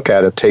lot to look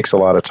at. It takes a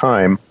lot of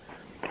time.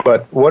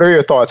 But what are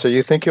your thoughts? Do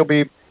you think you'll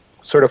be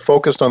sort of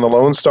focused on the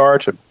Lone Star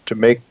to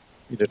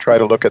try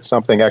to look at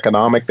something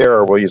economic there,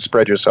 or will you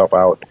spread yourself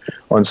out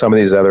on some of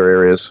these other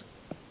areas?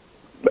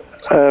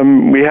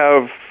 We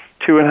have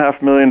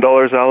 $2.5 million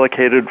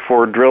allocated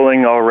for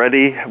drilling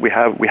already. We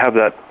have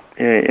that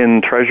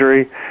in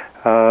Treasury,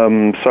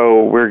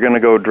 so we're going to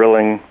go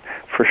drilling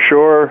for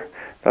sure.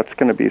 That's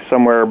going to be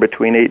somewhere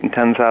between 8,000 and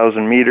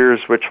 10,000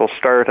 meters, which will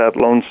start at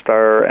Lone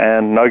Star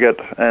and Nugget,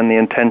 and the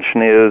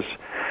intention is,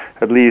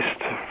 at least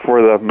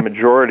for the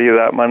majority of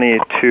that money,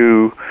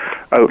 to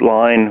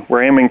outline,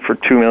 we're aiming for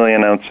 2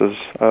 million ounces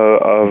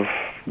of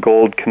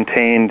gold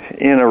contained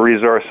in a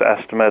resource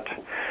estimate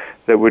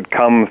that would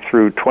come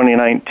through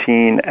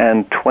 2019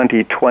 and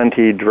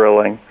 2020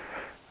 drilling.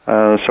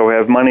 So we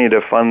have money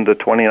to fund the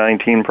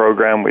 2019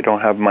 program. We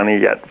don't have money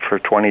yet for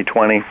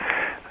 2020.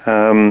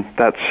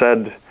 That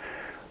said,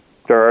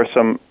 there are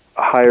some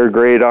higher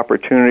grade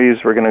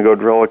opportunities. We're going to go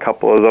drill a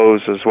couple of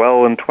those as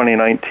well in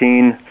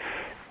 2019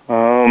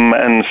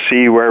 and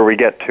see where we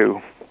get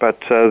to. But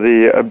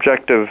the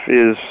objective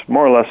is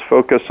more or less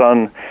focus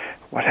on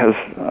what has,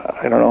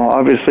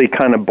 obviously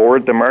kind of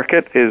bored the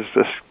market, is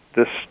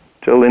this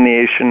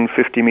delineation,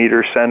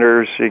 50-meter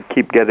centers. You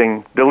keep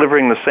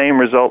delivering the same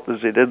result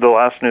as you did the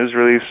last news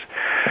release.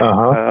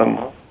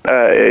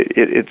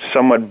 It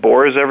somewhat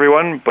bores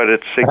everyone, but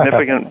it's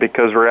significant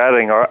because we're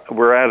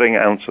adding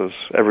ounces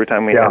every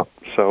time we hit.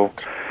 So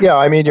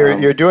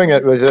you're doing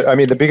it with.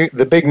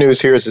 The big news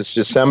here is it's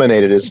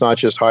disseminated. It's not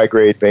just high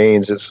grade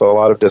veins. It's a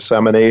lot of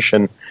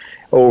dissemination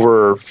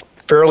over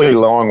fairly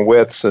long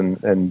widths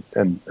and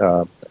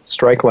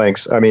strike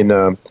lengths,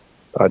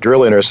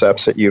 drill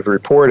intercepts that you've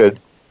reported.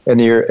 And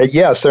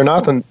yes, they're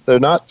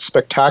not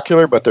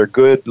spectacular, but they're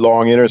good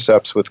long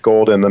intercepts with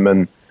gold in them.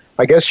 And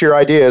I guess your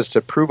idea is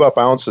to prove up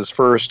ounces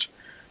first,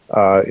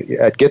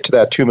 get to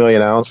that 2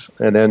 million ounce,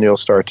 and then you'll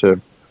start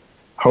to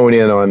hone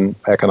in on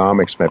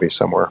economics maybe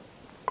somewhere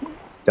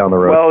down the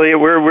road. Well,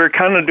 we're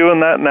kind of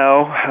doing that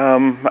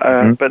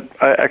now. But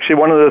actually,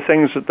 one of the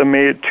things that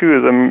two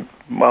of them,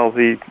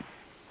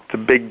 the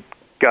big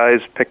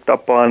guys picked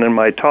up on in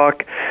my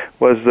talk,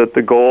 was that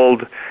the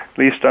gold, at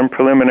least on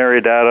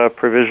preliminary data,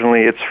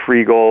 provisionally it's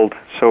free gold.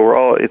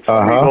 So it's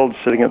free gold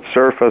sitting at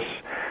surface.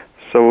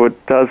 So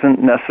it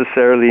doesn't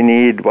necessarily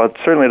need, it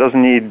certainly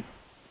doesn't need,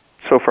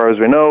 so far as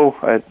we know,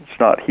 it's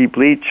not heap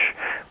leach.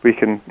 We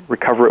can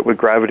recover it with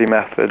gravity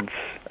methods,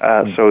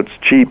 so it's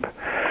cheap.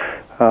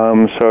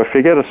 So if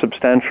you get a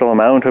substantial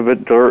amount of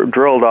it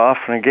drilled off,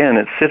 and again,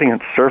 it's sitting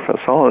at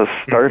surface, all this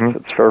starts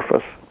at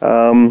surface,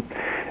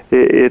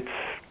 it's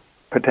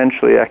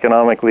potentially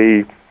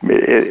economically,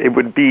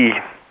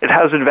 it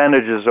has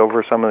advantages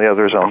over some of the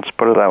other zones,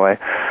 put it that way.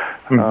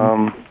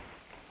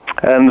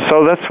 And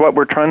so that's what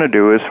we're trying to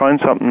do, is find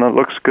something that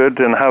looks good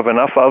and have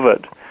enough of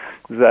it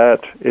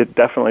that it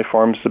definitely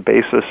forms the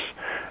basis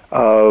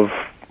of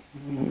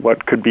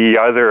what could be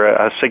either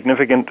a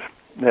significant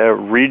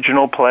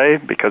regional play,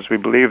 because we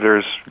believe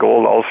there's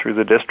gold all through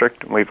the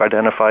district, and we've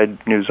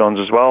identified new zones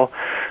as well.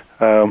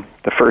 The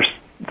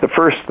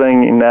first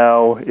thing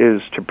now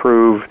is to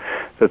prove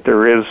that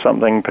there is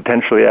something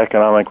potentially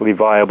economically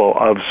viable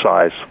of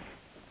size,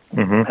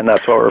 and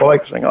that's what we're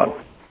focusing on.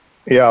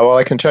 Yeah, well,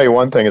 I can tell you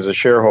one thing as a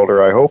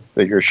shareholder. I hope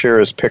that your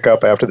shares pick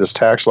up after this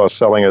tax loss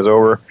selling is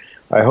over.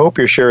 I hope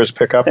your shares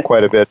pick up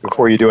quite a bit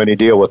before you do any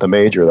deal with a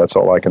major. That's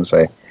all I can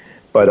say.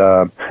 But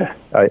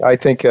I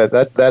think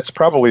that's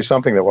probably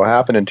something that will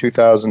happen in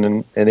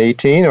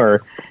 2018,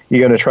 or you're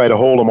going to try to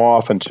hold them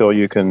off until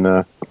you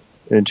can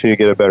until you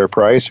get a better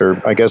price,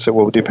 or I guess it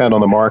will depend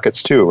on the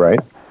markets too, right?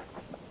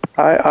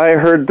 I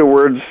heard the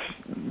words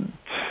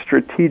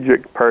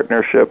strategic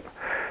partnership.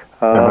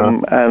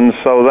 And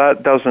so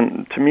that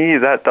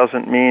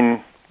doesn't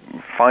mean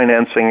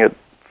financing at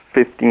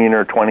 15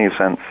 or 20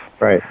 cents.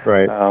 Right.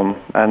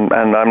 And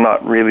I'm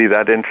not really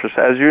that interested.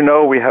 As you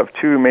know, we have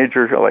two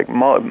major,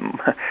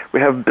 we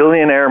have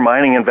billionaire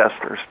mining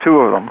investors, two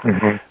of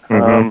them.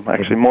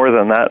 Actually more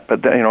than that,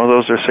 but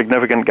those are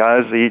significant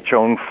guys. They each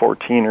own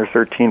 14 or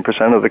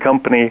 13% of the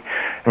company,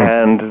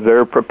 and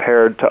they're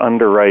prepared to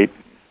underwrite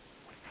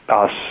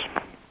us.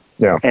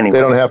 Yeah, anyway. They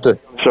don't have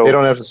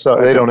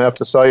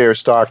to sell your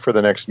stock for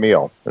the next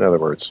meal. In other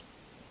words,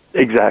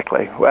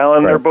 exactly. Well,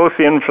 and they're both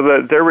in for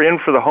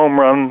the home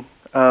run,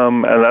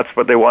 and that's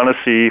what they want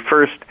to see.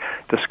 First,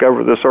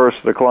 discover the source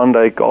of the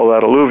Klondike, all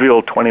that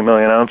alluvial, 20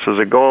 million ounces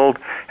of gold,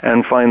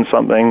 and find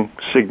something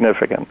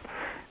significant.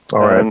 All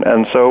right.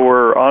 And so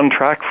we're on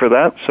track for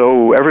that.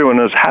 So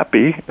everyone is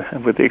happy,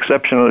 with the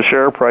exception of the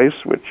share price,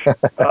 which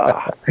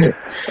well,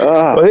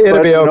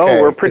 it'll be okay.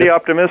 No, we're pretty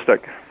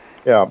optimistic.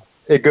 Yeah.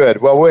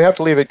 Good. Well, we have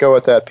to leave it go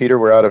at that, Peter.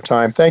 We're out of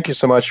time. Thank you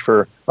so much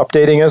for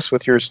updating us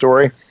with your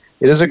story.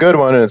 It is a good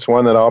one, and it's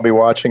one that I'll be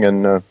watching,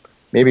 and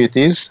maybe at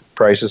these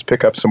prices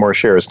pick up some more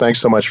shares. Thanks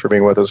so much for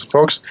being with us.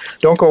 Folks,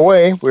 don't go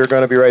away. We're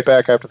going to be right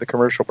back after the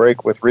commercial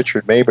break with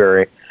Richard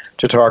Maybury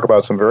to talk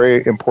about some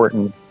very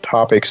important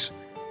topics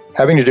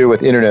having to do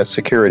with Internet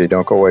security.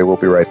 Don't go away. We'll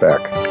be right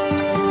back.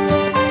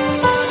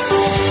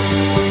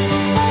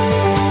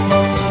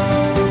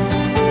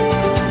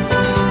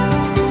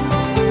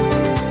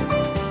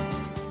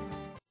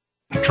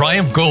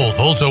 Triumph Gold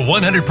holds a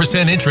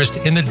 100% interest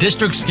in the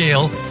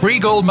district-scale Free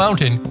Gold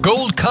Mountain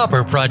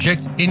gold-copper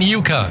project in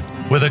Yukon,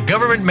 with a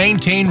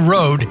government-maintained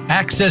road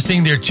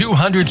accessing their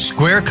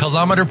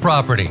 200-square-kilometer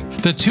property.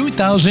 The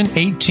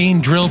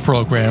 2018 drill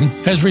program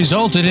has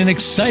resulted in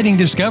exciting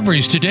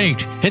discoveries to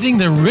date, hitting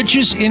the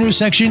richest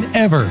intersection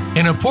ever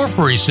in a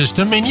porphyry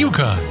system in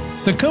Yukon.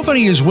 The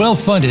company is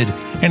well-funded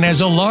and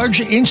has a large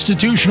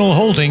institutional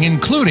holding,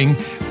 including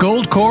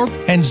Goldcorp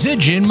and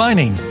Zijin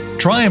Mining.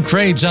 Triumph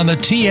trades on the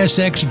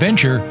TSX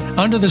Venture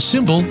under the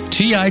symbol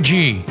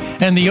TIG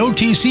and the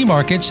OTC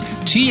markets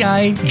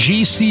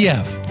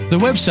TIGCF. The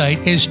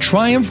website is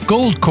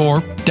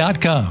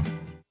triumphgoldcorp.com.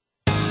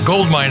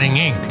 Gold Mining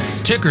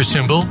Inc., ticker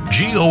symbol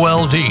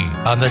GOLD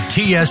on the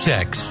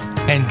TSX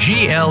and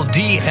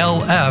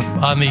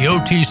GLDLF on the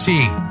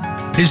OTC,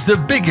 is the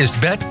biggest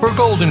bet for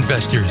gold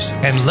investors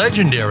and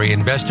legendary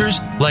investors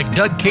like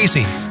Doug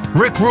Casey,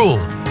 Rick Rule,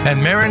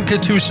 and Marin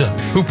Katusa,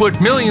 who put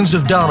millions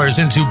of dollars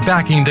into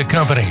backing the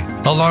company,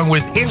 along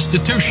with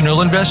institutional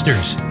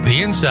investors.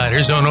 The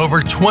insiders own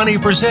over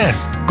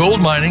 20%.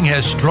 Gold Mining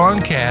has strong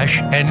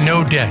cash and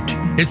no debt.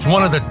 It's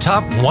one of the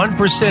top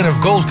 1% of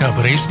gold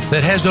companies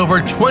that has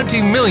over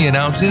 20 million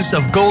ounces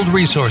of gold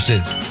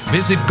resources.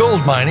 Visit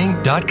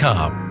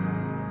goldmining.com.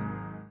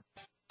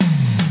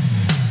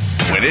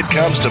 When it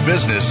comes to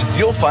business,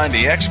 you'll find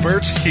the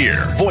experts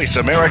here. Voice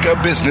America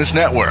Business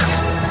Network.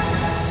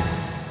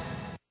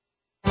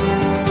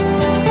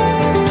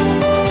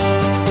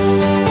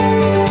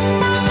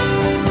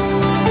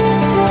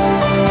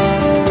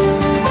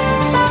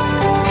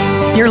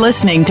 You're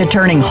listening to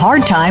Turning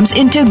Hard Times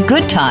into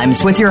Good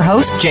Times with your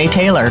host, Jay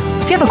Taylor.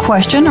 If you have a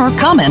question or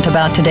comment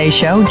about today's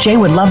show, Jay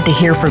would love to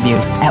hear from you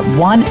at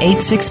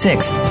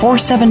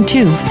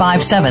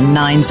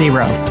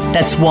 1-866-472-5790.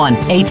 That's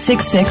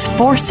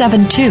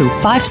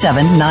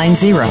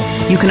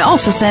 1-866-472-5790. You can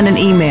also send an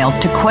email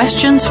to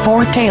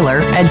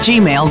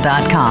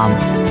questionsfortaylor@gmail.com.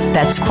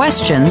 That's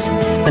questions,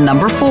 the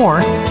number 4,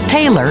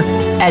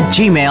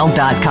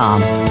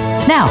 Taylor@gmail.com.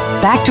 Now,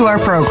 back to our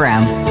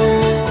program.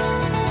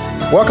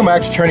 Welcome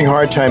back to Turning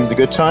Hard Times to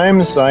Good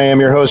Times. I am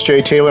your host,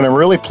 Jay Taylor, and I'm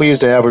really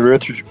pleased to have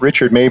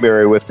Richard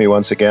Maybury with me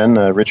once again.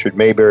 Richard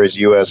Maybury's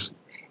U.S.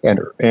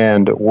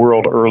 and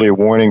World Early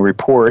Warning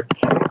Report,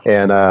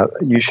 and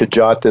you should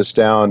jot this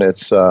down.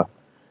 It's the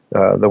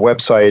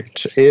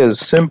website is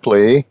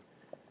simply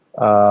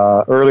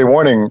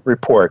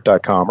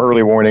earlywarningreport.com,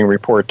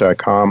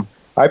 earlywarningreport.com.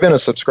 I've been a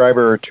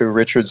subscriber to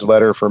Richard's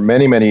letter for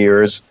many, many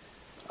years,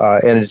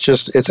 and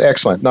it's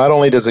excellent. Not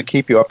only does it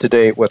keep you up to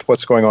date with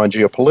what's going on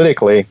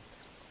geopolitically,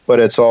 but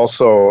it's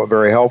also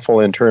very helpful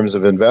in terms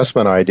of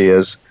investment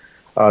ideas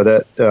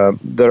that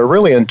are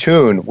really in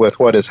tune with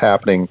what is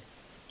happening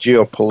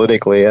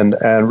geopolitically. And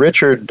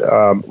Richard,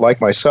 like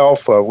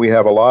myself, we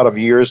have a lot of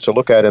years to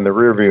look at in the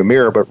rearview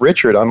mirror, but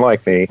Richard,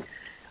 unlike me,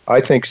 I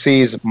think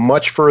sees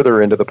much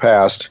further into the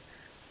past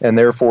and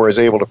therefore is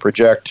able to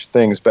project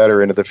things better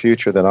into the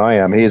future than I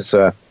am. He's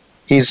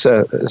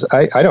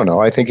I don't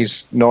know, I think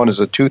he's known as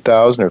a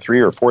 2,000 or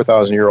 3,000 or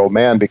 4,000 year old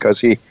man because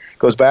he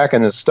goes back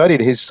and has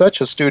studied. He's such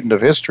a student of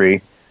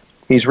history.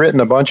 He's written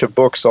a bunch of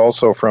books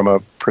also from a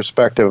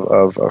perspective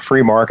of a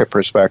free market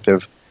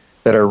perspective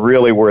that are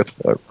really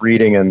worth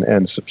reading and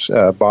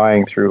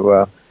buying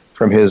through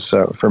from his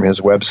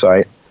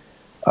website.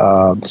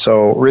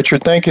 So,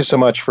 Richard, thank you so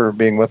much for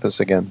being with us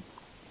again.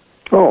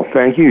 Oh,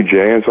 thank you,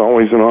 Jay. It's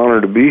always an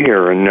honor to be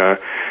here, and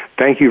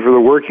thank you for the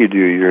work you do.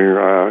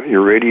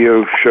 Your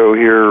radio show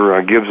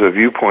here gives a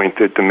viewpoint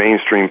that the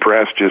mainstream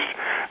press just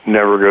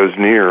never goes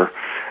near.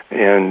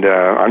 And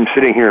I'm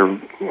sitting here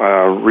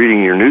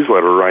reading your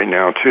newsletter right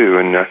now, too.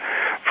 And,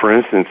 for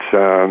instance,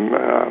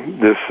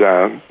 this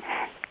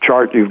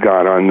chart you've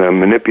got on the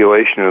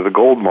manipulation of the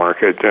gold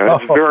market,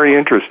 it's very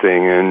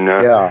interesting, and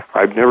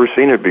I've never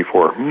seen it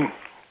before.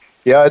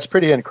 Yeah, it's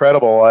pretty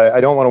incredible.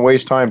 I don't want to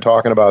waste time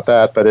talking about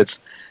that, but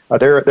it's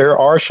there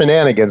are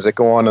shenanigans that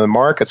go on in the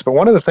markets. But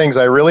one of the things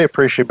I really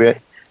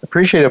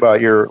appreciate about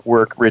your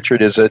work,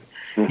 Richard, is that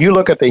you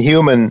look at the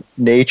human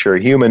nature,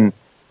 human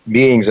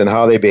beings, and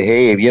how they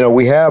behave. You know,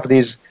 we have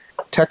these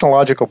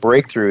technological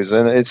breakthroughs,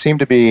 and it seemed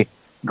to be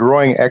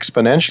growing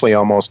exponentially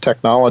almost,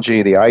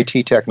 technology, the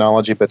IT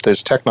technology, but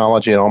there's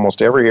technology in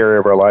almost every area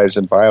of our lives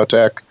in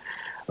biotech.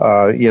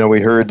 We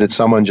heard that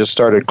someone just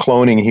started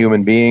cloning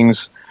human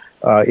beings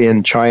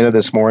in China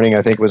this morning.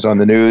 I think it was on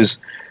the news.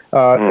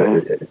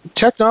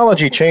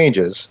 Technology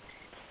changes,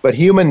 but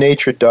human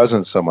nature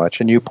doesn't so much.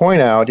 And you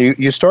point out,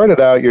 you started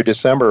out your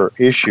December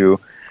issue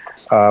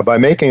by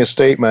making a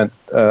statement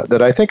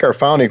that I think our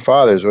founding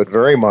fathers would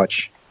very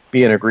much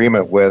be in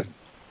agreement with,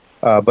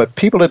 but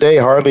people today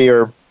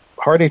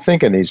hardly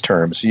think in these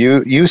terms.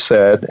 You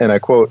said, and I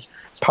quote,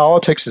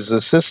 "Politics is a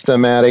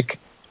systematic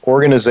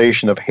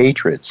organization of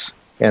hatreds,"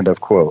 end of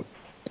quote.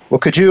 Well,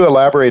 could you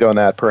elaborate on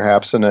that,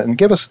 perhaps, and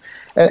give us?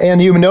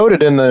 And you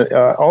noted in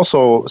the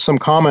also some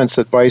comments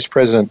that Vice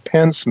President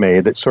Pence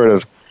made that sort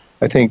of,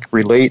 I think,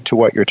 relate to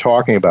what you're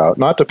talking about.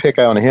 Not to pick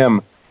on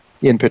him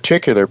in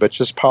particular, but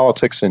just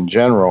politics in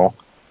general.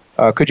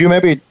 Could you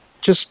maybe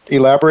just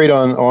elaborate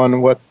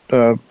on what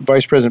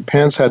Vice President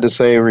Pence had to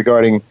say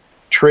regarding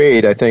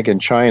trade, I think, in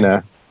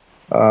China?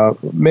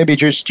 Maybe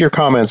just your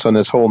comments on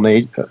this whole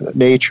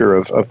nature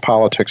of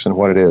politics and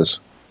what it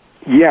is.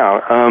 Yeah,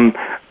 I'm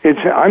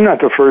not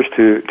the first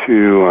to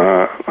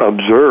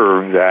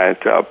observe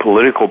that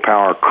political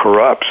power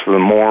corrupts the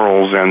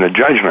morals and the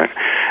judgment.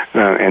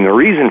 And the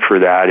reason for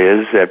that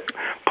is that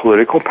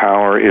political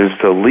power is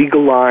the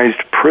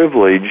legalized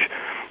privilege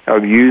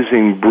of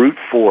using brute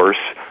force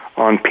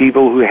on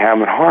people who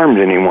haven't harmed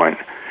anyone.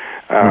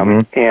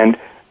 And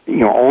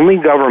only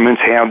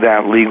governments have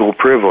that legal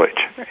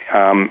privilege.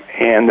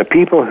 And the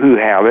people who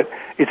have it,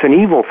 it's an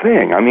evil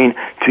thing. I mean,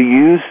 to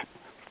use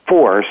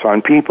force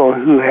on people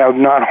who have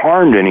not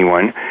harmed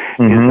anyone is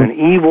an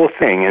evil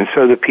thing. And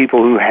so the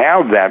people who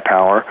have that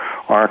power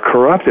are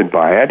corrupted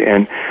by it.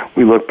 And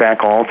we look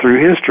back all through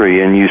history,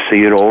 and you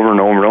see it over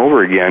and over and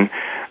over again,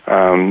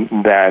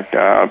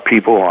 that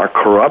people are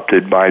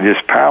corrupted by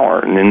this power.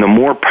 And then the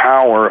more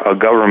power a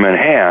government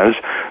has,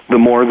 the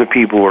more the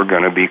people are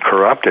going to be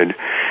corrupted.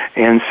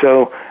 And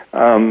so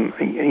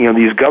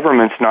these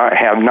governments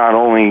have not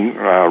only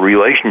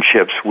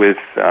relationships with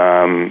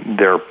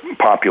their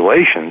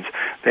populations,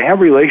 they have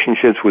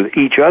relationships with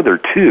each other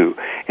too,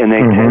 and they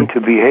tend to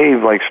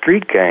behave like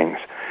street gangs.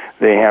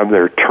 They have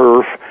their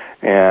turf,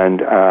 and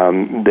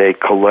they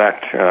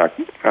collect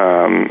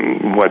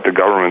what the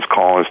governments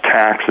call as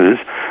taxes,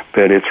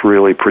 but it's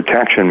really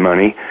protection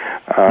money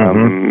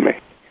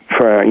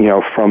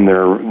from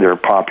their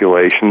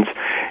populations,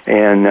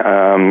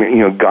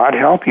 and God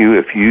help you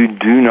if you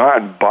do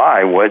not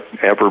buy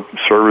whatever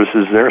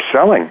services they're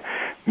selling,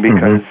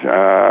 because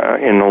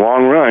in the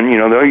long run,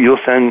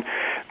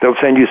 they'll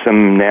send you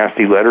some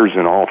nasty letters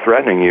and all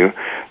threatening you.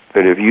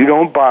 But if you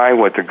don't buy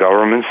what the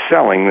government's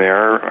selling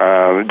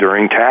there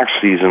during tax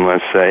season,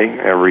 let's say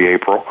every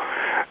April,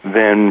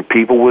 then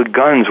people with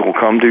guns will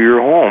come to your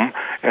home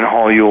and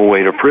haul you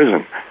away to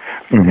prison.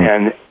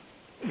 And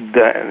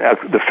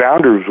the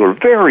founders were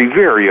very,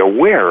 very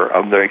aware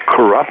of the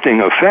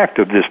corrupting effect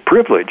of this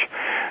privilege.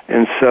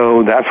 And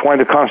so that's why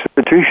the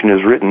Constitution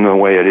is written the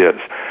way it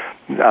is.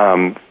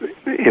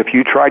 If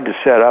you tried to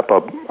set up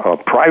a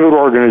private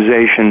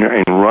organization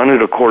and run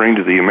it according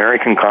to the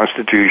American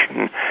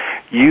Constitution,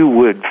 you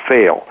would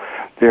fail.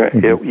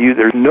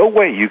 There's no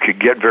way you could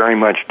get very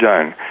much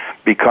done,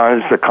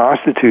 because the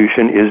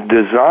Constitution is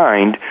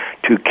designed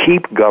to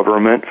keep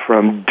government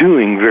from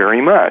doing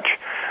very much.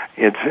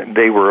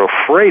 They were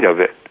afraid of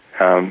it.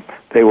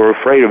 They were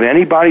afraid of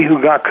anybody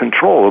who got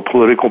control of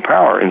political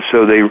power, and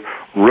so they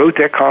wrote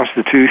that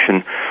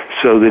Constitution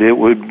so that it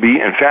would be.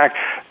 In fact,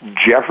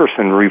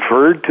 Jefferson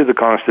referred to the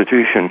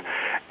Constitution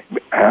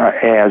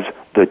as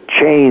the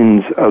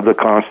chains of the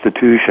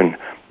Constitution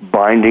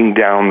binding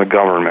down the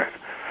government.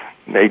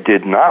 They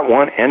did not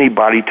want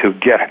anybody to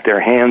get their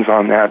hands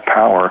on that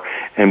power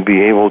and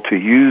be able to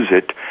use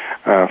it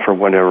for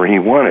whatever he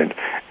wanted.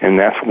 And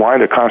that's why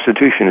the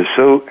Constitution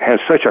has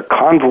such a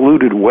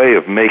convoluted way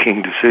of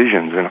making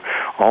decisions, and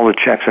all the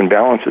checks and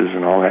balances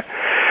and all that.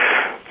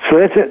 So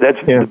that's it.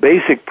 That's the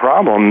basic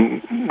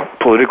problem.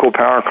 Political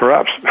power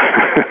corrupts.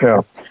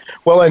 Yeah.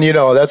 Well, and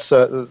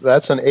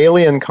that's an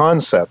alien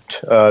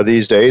concept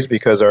these days,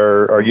 because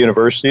our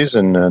universities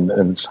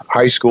and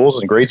high schools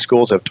and grade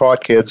schools have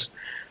taught kids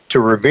to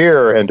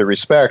revere and to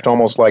respect,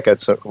 almost like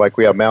like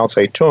we have Mao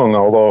Zedong.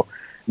 Although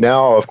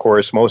now, of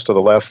course, most of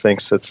the left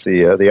thinks it's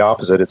the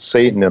opposite. It's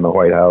Satan in the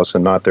White House,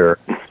 and not their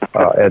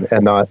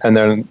and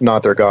then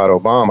not their God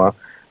Obama.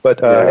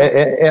 But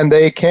and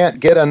they can't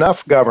get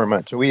enough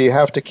government. We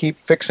have to keep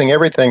fixing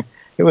everything.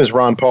 It was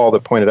Ron Paul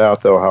that pointed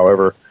out, though,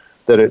 however,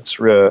 that it's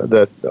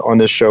that on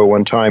this show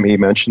one time he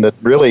mentioned that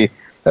really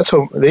that's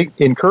how they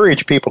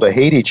encourage people to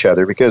hate each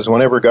other, because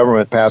whenever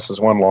government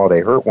passes one law, they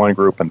hurt one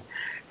group and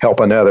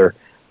help another.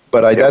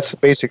 But that's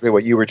basically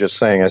what you were just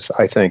saying,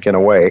 I think, in a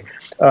way,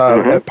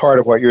 part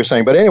of what you're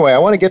saying. But anyway, I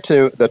want to get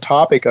to the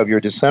topic of your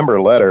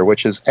December letter,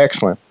 which is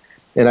excellent.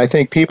 And I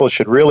think people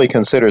should really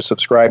consider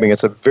subscribing.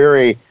 It's a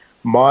very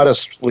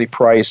modestly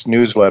priced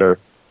newsletter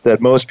that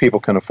most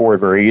people can afford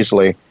very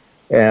easily.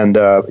 And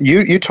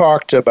you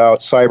talked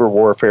about cyber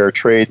warfare,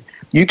 trade.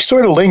 You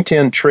sort of linked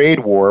in trade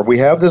war. We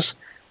have this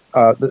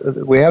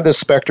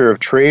specter of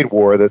trade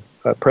war that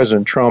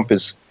President Trump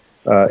is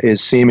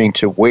seeming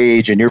to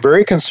wage, and you're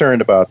very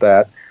concerned about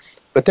that.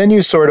 But then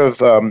you sort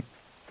of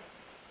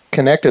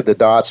connected the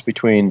dots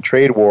between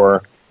trade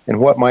war and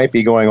what might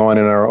be going on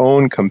in our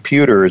own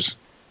computers.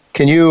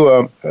 Can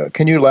you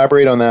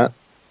elaborate on that?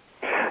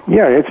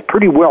 Yeah, it's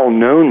pretty well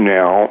known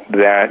now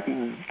that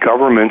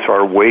governments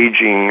are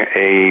waging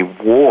a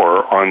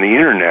war on the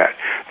Internet.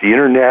 The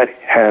Internet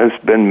has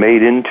been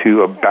made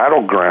into a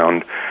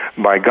battleground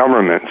by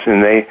governments,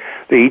 and they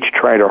each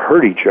try to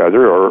hurt each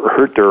other or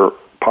hurt their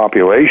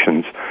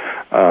populations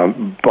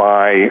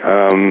by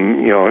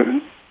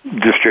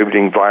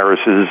distributing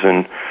viruses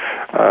and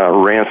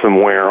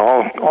ransomware,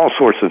 all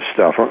sorts of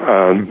stuff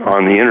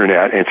on the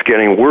Internet. It's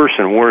getting worse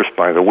and worse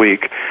by the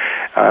week.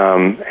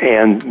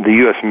 And the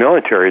U.S.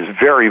 military is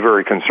very,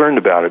 very concerned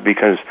about it,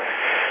 because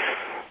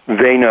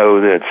they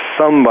know that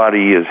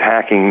somebody is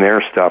hacking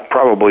their stuff.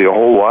 Probably a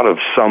whole lot of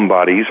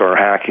somebodies are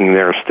hacking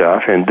their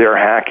stuff, and they're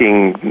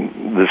hacking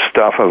the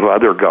stuff of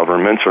other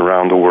governments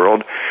around the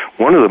world.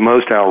 One of the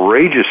most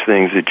outrageous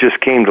things that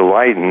just came to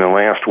light in the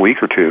last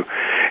week or two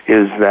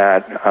is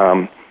that,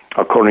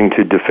 according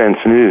to Defense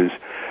News,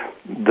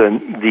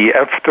 the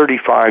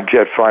F-35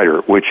 jet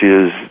fighter, which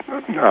is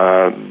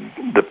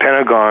the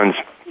Pentagon's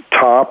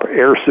top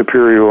air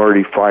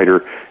superiority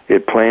fighter,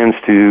 it plans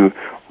to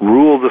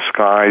rule the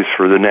skies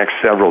for the next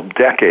several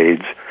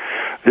decades.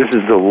 This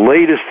is the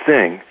latest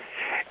thing,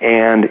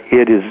 and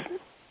it is.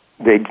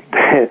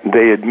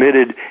 They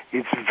admitted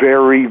it's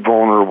very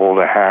vulnerable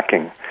to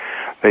hacking.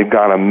 They've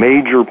got a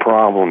major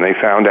problem. They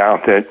found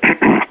out that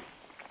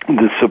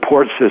the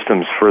support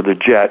systems for the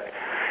jet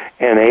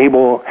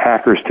enable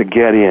hackers to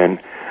get in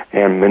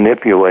and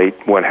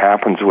manipulate what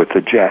happens with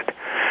the jet.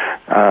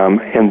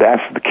 And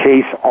that's the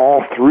case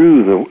all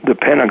through the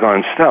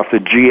Pentagon stuff. The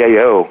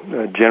GAO,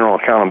 the General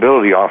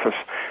Accountability Office,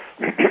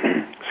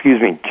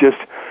 excuse me, just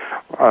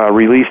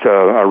released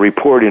a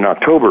report in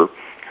October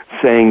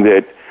saying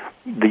that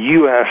the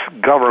U.S.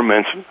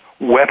 government's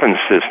weapon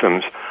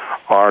systems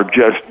are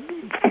just,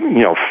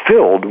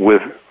 filled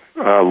with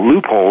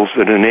loopholes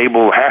that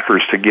enable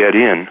hackers to get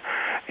in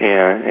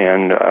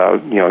and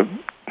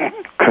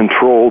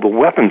control the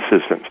weapon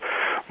systems.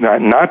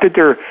 Not that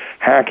they're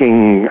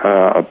hacking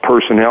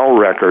personnel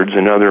records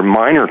and other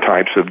minor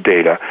types of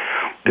data.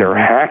 They're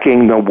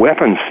hacking the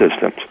weapon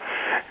systems.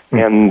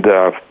 and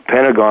the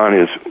Pentagon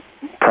is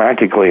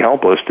practically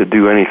helpless to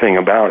do anything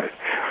about it.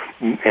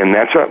 And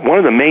that's one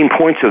of the main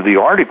points of the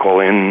article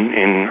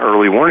in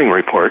Early Warning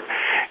Report,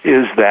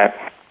 is that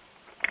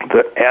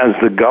as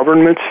the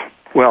governments,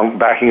 well,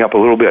 backing up a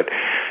little bit,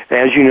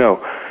 as you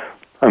know,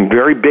 I'm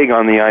very big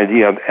on the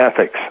idea of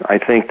ethics. I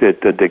think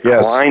that the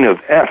decline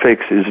of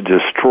ethics is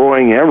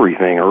destroying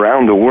everything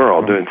around the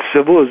world.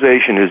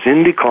 Civilization is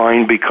in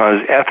decline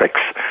because ethics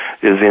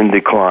is in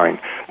decline.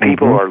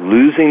 People are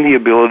losing the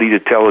ability to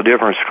tell the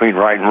difference between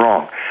right and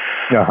wrong.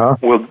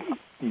 Well,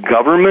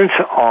 governments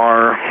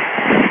are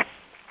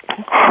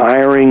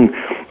hiring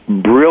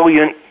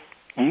brilliant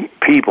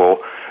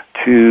people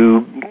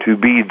to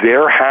be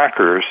their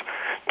hackers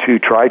to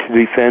try to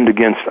defend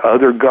against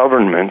other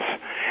governments,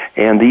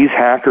 and these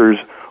hackers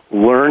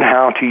learn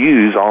how to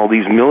use all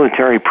these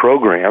military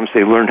programs.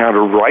 They learn how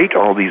to write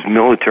all these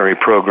military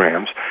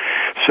programs.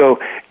 So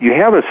you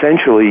have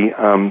essentially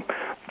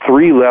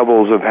three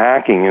levels of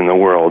hacking in the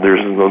world.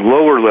 There's the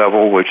lower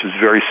level, which is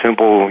very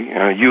simple.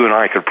 You and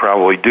I could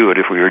probably do it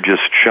if we were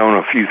just shown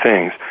a few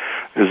things.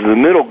 There's the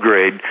middle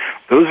grade.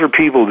 Those are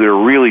people that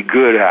are really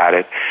good at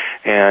it,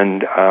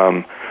 and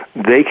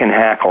they can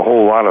hack a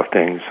whole lot of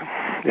things.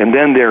 And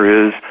then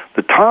there is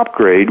the top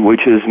grade,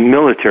 which is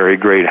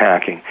military-grade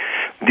hacking.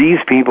 These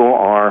people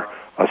are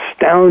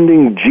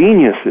astounding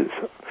geniuses,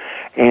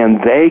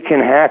 and they can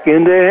hack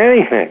into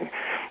anything.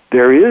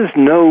 There is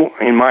no,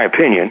 in my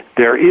opinion,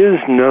 there is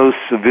no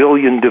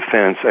civilian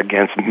defense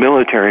against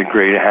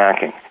military-grade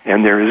hacking,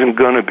 and there isn't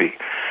going to be.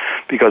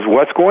 Because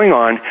what's going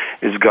on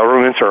is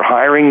governments are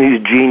hiring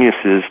these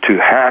geniuses to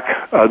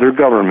hack other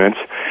governments,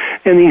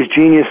 and these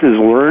geniuses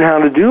learn how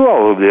to do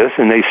all of this,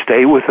 and they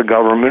stay with the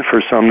government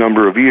for some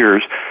number of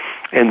years,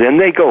 and then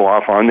they go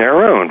off on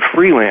their own,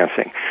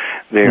 freelancing.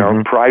 They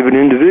are private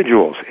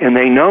individuals, and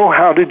they know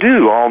how to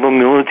do all the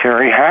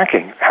military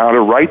hacking, how to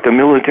write the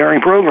military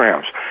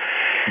programs.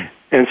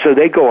 And so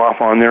they go off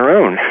on their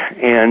own,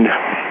 and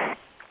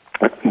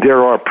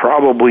there are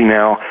probably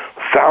now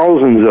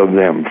thousands of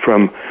them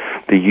from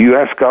the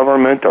U.S.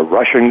 government, the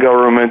Russian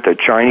government, the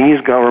Chinese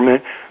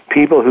government.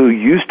 People who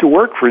used to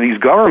work for these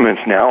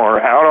governments now are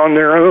out on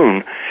their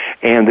own,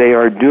 and they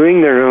are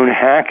doing their own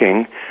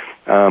hacking,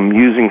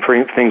 using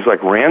things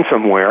like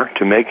ransomware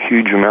to make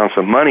huge amounts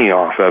of money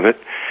off of it.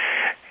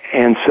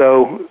 And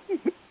so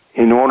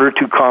in order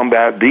to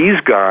combat these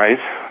guys,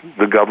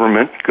 the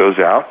government goes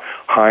out,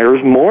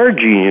 hires more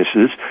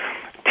geniuses,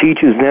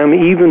 teaches them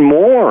even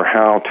more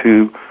how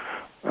to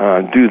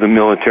do the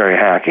military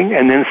hacking,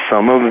 and then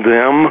some of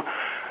them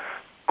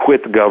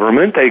quit the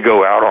government. They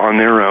go out on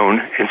their own,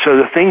 and so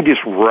the thing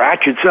just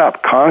ratchets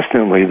up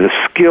constantly. The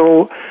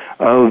skill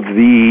of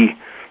the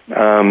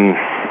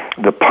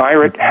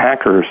pirate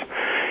hackers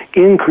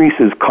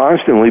increases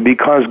constantly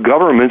because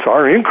governments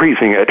are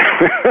increasing it.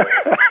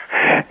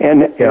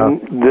 and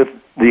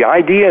the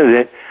idea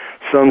that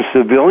some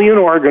civilian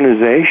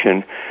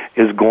organization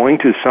is going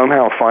to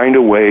somehow find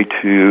a way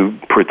to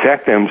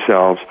protect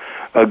themselves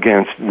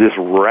against this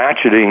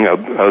ratcheting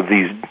of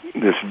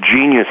this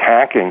genius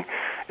hacking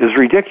is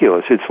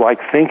ridiculous. It's like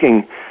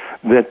thinking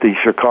that the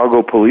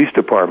Chicago Police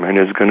Department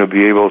is going to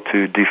be able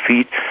to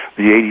defeat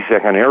the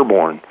 82nd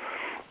Airborne.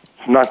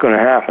 It's not going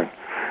to happen.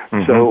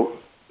 So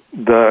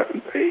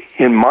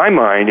in my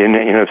mind, and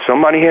if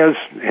somebody has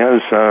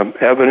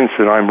evidence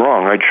that I'm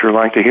wrong, I'd sure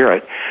like to hear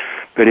it.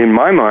 But in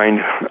my mind,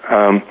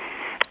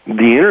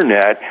 the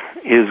Internet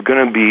is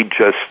going to be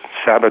just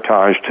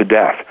sabotaged to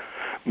death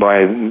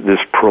by this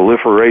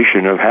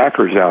proliferation of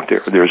hackers out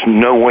there. There's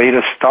no way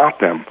to stop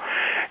them.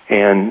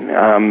 And,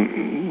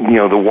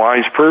 the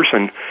wise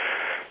person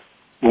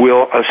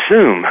will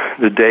assume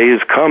the day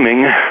is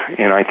coming,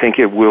 and I think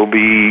it will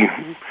be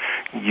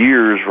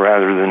years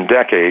rather than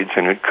decades,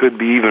 and it could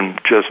be even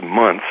just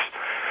months,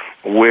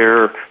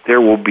 where there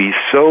will be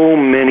so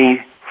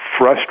many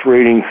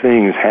frustrating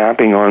things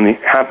happening on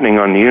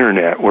the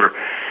Internet,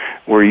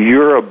 where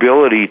your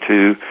ability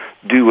to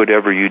do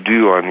whatever you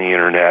do on the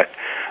Internet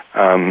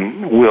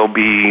will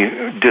be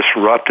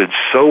disrupted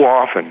so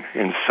often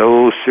and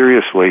so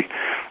seriously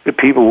that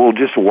people will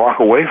just walk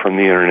away from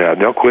the Internet.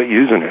 They'll quit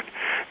using it.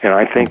 And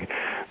I think,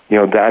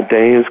 that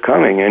day is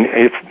coming.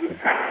 And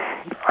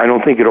I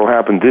don't think it'll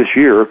happen this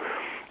year,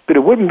 but it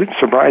wouldn't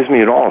surprise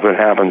me at all if it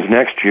happens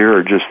next year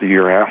or just the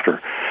year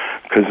after,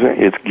 because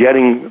it's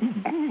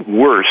getting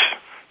worse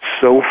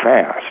so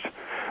fast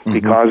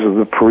because of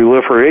the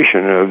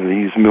proliferation of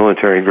these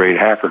military-grade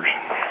hackers.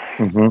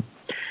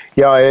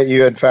 Yeah,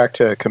 you in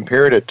fact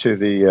compared it to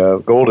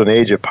the golden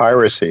age of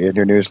piracy in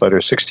your newsletter,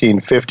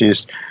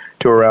 1650s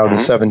to around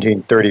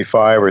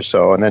 1735 or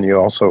so, and then you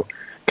also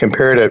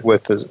compared it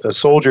with a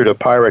soldier to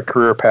pirate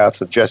career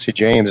path of Jesse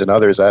James and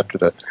others after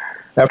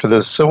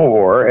the Civil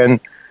War. And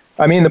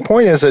I mean, the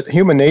point is that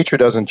human nature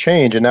doesn't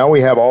change, and now we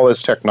have all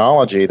this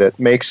technology that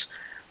makes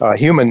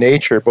human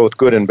nature, both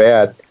good and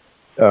bad,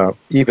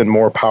 even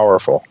more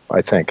powerful.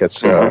 I think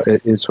is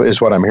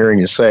what I'm hearing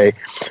you say.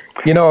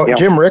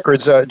 Jim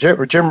Rickards.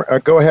 Jim,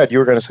 go ahead. You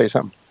were going to say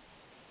something.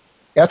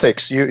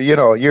 ethics.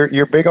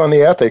 You're big on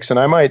the ethics, and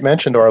I might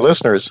mention to our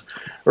listeners,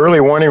 Early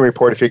Warning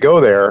Report. If you go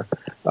there,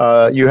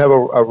 you have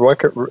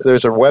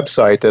there's a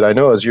website that I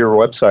know is your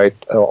website,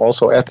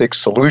 also Ethics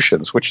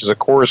Solutions, which is a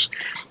course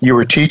you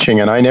were teaching,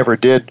 and I never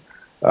did.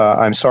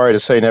 I'm sorry to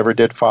say, never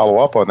did follow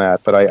up on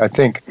that, but I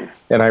think,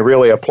 and I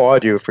really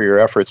applaud you for your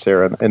efforts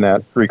there in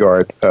that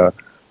regard.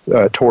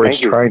 Towards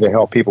trying to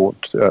help people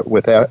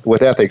with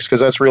ethics, because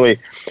that's really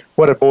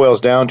what it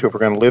boils down to if we're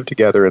going to live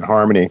together in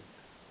harmony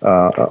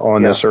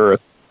on this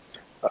earth.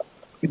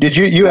 Did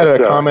you had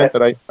a comment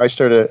that I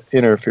started to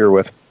interfere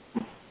with?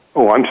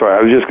 Oh, I'm sorry.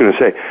 I was just going to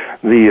say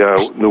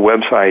the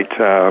website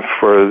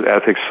for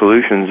Ethics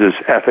Solutions is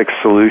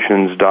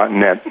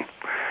ethicssolutions.net,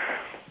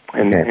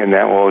 and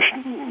that will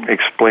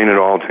explain it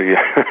all to you.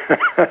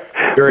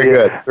 Very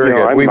good. Very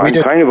good.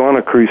 I'm kind of on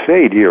a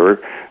crusade here.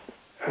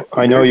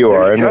 I know you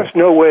are. There's just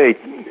no way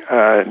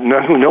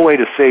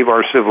to save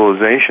our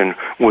civilization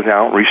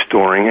without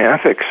restoring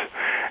ethics.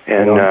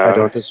 And I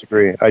don't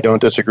disagree.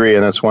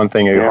 And that's one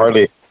thing you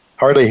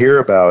hardly hear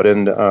about.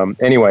 And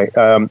anyway,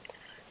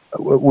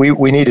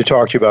 we need to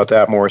talk to you about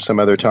that more some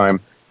other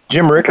time.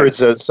 Jim Rickards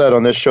said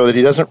on this show that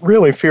he doesn't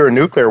really fear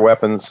nuclear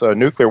weapons,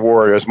 nuclear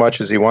war, as much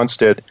as he once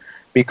did,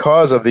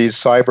 because of these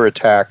cyber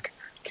attack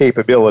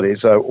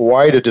capabilities.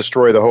 Why to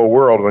destroy the whole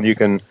world when you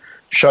can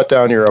shut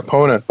down your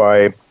opponent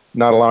by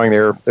not allowing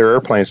their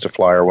airplanes to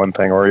fly, or one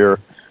thing, or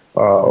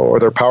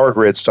their power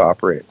grids to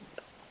operate?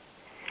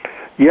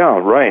 Yeah,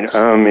 right.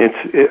 This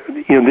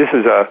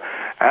is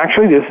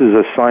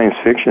a science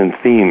fiction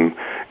theme.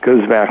 It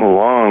goes back a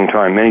long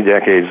time, many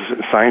decades.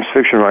 Science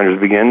fiction writers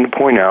began to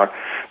point out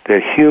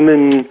that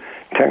human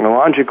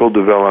technological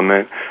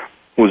development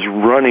was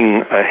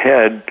running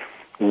ahead,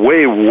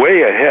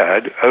 way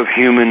ahead of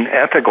human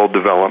ethical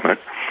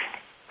development.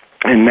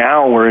 And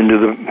now we're into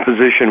the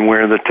position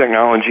where the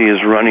technology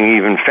is running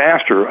even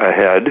faster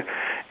ahead,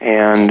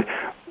 and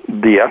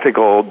the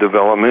ethical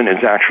development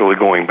is actually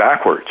going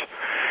backwards.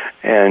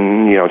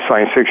 And,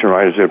 science fiction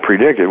writers have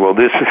predicted, well,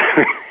 this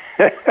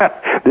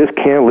this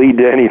can't lead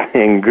to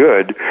anything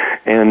good,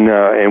 and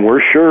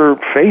we're sure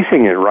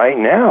facing it right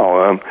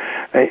now.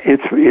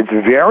 It's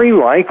very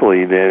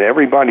likely that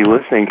everybody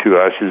listening to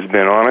us has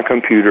been on a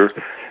computer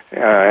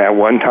at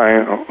one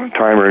time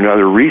or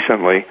another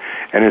recently,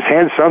 and has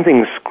had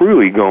something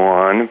screwy go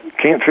on,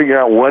 can't figure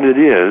out what it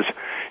is.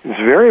 It's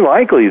very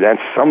likely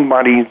that's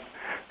somebody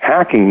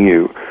hacking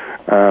you,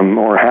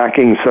 or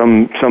hacking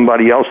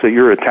somebody else that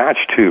you're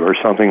attached to, or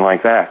something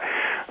like that.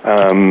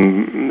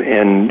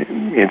 And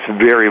it's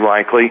very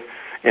likely,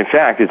 in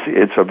fact,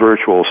 it's a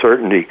virtual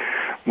certainty,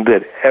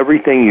 that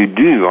everything you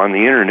do on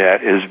the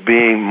internet is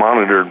being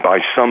monitored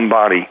by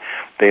somebody.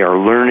 They are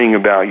learning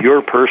about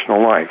your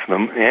personal life.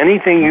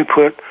 Anything you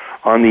put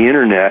on the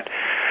internet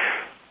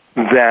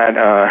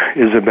that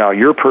is about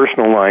your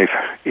personal life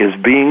is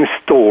being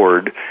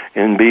stored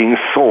and being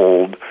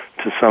sold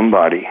to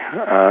somebody.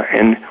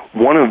 And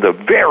one of the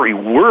very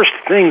worst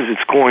things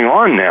that's going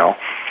on now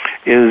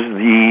is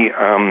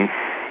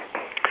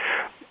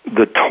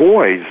the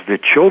toys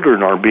that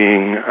children are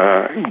being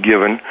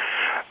given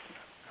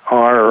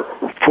are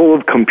full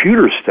of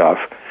computer stuff.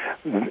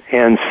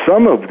 And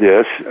some of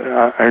this,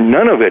 or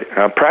none of it,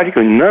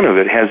 practically none of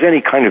it, has any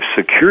kind of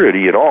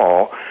security at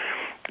all,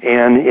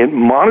 and it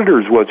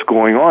monitors what's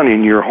going on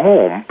in your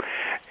home.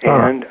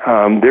 And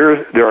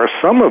there are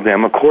some of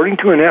them, according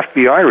to an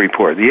FBI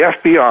report. The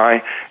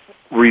FBI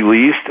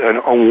released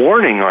a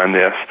warning on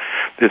this,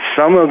 that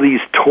some of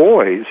these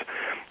toys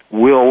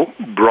will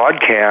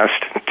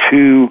broadcast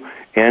to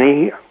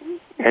any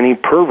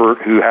pervert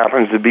who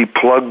happens to be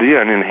plugged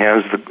in and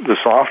has the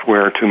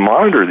software to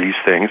monitor these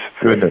things.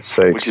 Goodness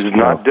sakes. Which is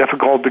not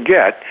difficult to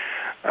get.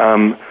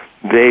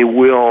 They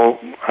will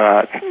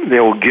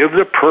give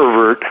the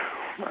pervert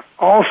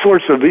all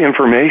sorts of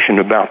information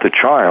about the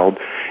child,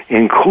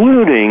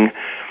 including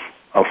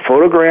a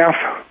photograph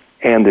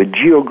and the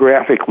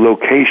geographic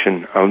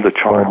location of the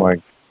child. Oh my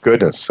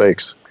goodness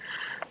sakes.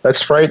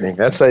 That's frightening.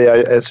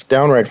 It's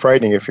downright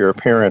frightening if you're a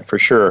parent, for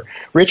sure.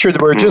 Richard,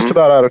 we're just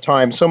about out of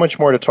time. So much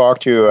more to talk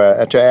to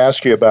you, to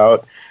ask you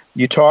about.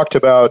 You talked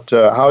about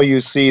how you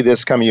see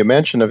this coming. You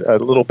mentioned a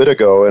little bit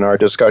ago in our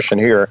discussion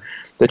here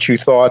that you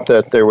thought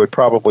that there would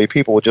probably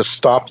people would just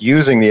stop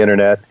using the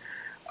internet.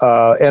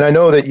 And I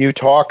know that you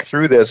talk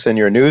through this in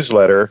your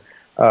newsletter,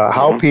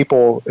 how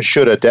people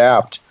should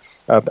adapt.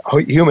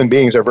 Human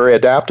beings are very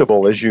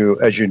adaptable, as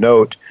you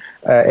note,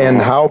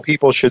 and how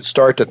people should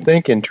start to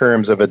think in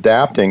terms of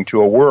adapting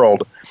to a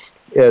world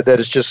that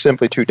is just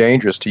simply too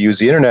dangerous to use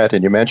the internet.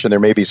 And you mentioned there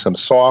may be some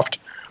soft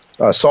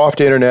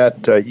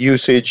internet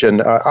usage,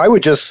 and I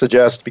would just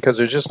suggest, because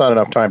there's just not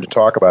enough time to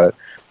talk about it,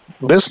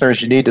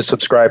 listeners, you need to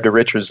subscribe to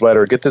Richard's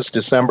letter. Get this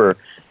December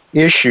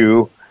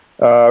issue.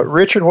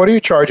 Richard, what are you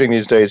charging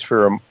these days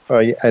for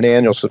an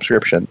annual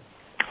subscription?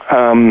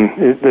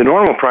 The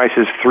normal price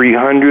is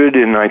 $300,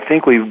 and I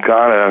think we've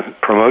got a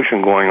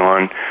promotion going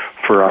on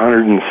for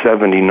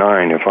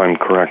 $179, if I'm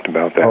correct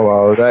about that. Oh,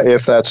 well,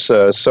 if that's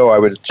so, I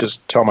would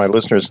just tell my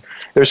listeners,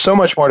 there's so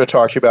much more to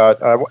talk to you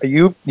about.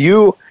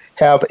 You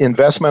have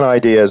investment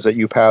ideas that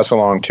you pass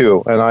along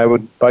too. And I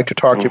would like to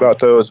talk to you about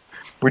those.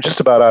 We're just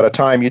about out of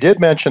time. You did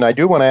mention, I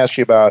do want to ask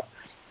you about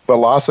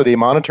velocity,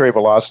 monetary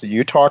velocity.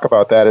 You talk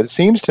about that. It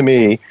seems to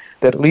me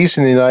that at least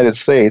in the United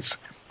States,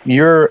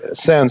 your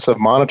sense of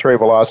monetary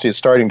velocity is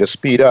starting to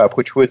speed up,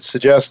 which would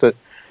suggest that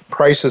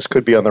prices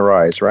could be on the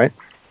rise, right?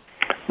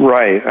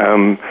 Right.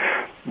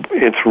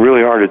 It's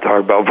really hard to talk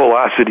about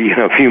velocity in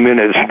a few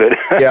minutes, but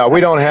yeah, we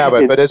don't have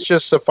it. But it's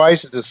just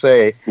suffice it to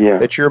say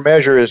that your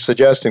measure is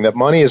suggesting that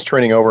money is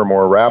turning over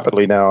more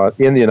rapidly now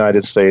in the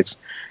United States,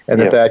 and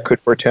that could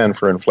portend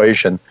for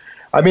inflation.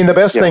 I mean, the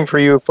best thing for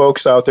you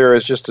folks out there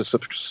is just to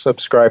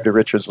subscribe to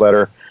Richard's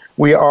letter.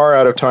 We are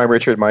out of time,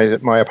 Richard.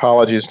 My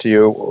apologies to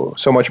you.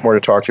 So much more to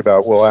talk to you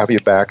about. We'll have you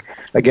back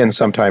again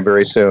sometime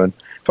very soon.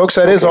 Folks,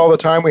 that is all the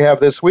time we have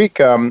this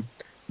week.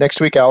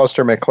 Next week,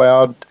 Alistair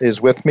McLeod is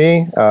with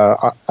me,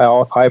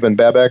 Ivan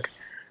Bebek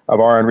of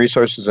RN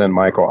Resources, and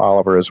Michael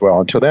Oliver as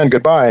well. Until then,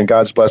 goodbye and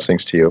God's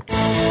blessings to you.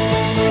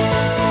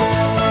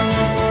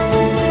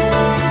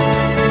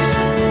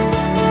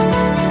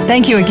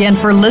 Thank you again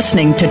for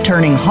listening to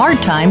Turning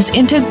Hard Times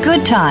into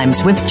Good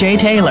Times with Jay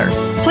Taylor.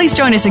 Please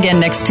join us again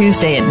next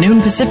Tuesday at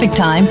noon Pacific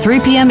Time, 3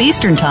 p.m.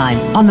 Eastern Time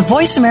on the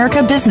Voice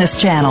America Business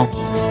Channel.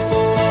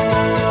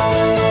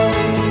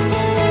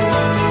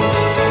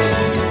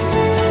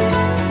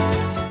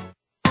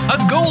 A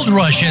gold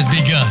rush has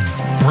begun.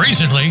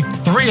 Recently,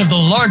 3 of the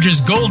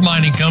largest gold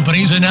mining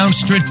companies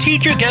announced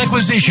strategic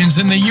acquisitions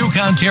in the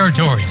Yukon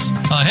territories.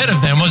 Ahead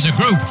of them was a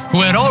group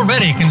who had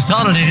already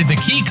consolidated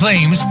the key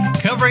claims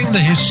covering the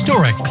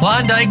historic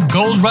Klondike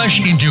Gold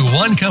Rush into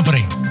one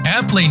company,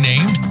 aptly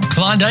named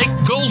Klondike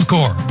Gold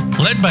Corp.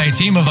 Led by a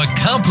team of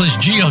accomplished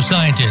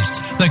geoscientists,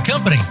 the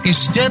company is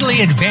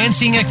steadily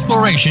advancing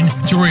exploration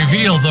to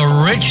reveal the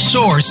rich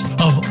source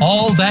of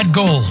all that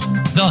gold.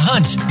 The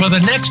hunt for the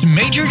next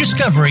major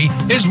discovery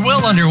is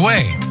well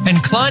underway,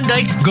 and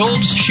Klondike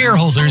Gold's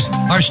shareholders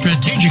are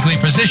strategically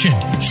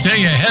positioned.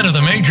 Stay ahead of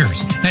the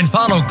majors and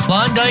follow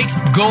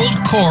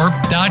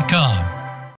KlondikeGoldCorp.com.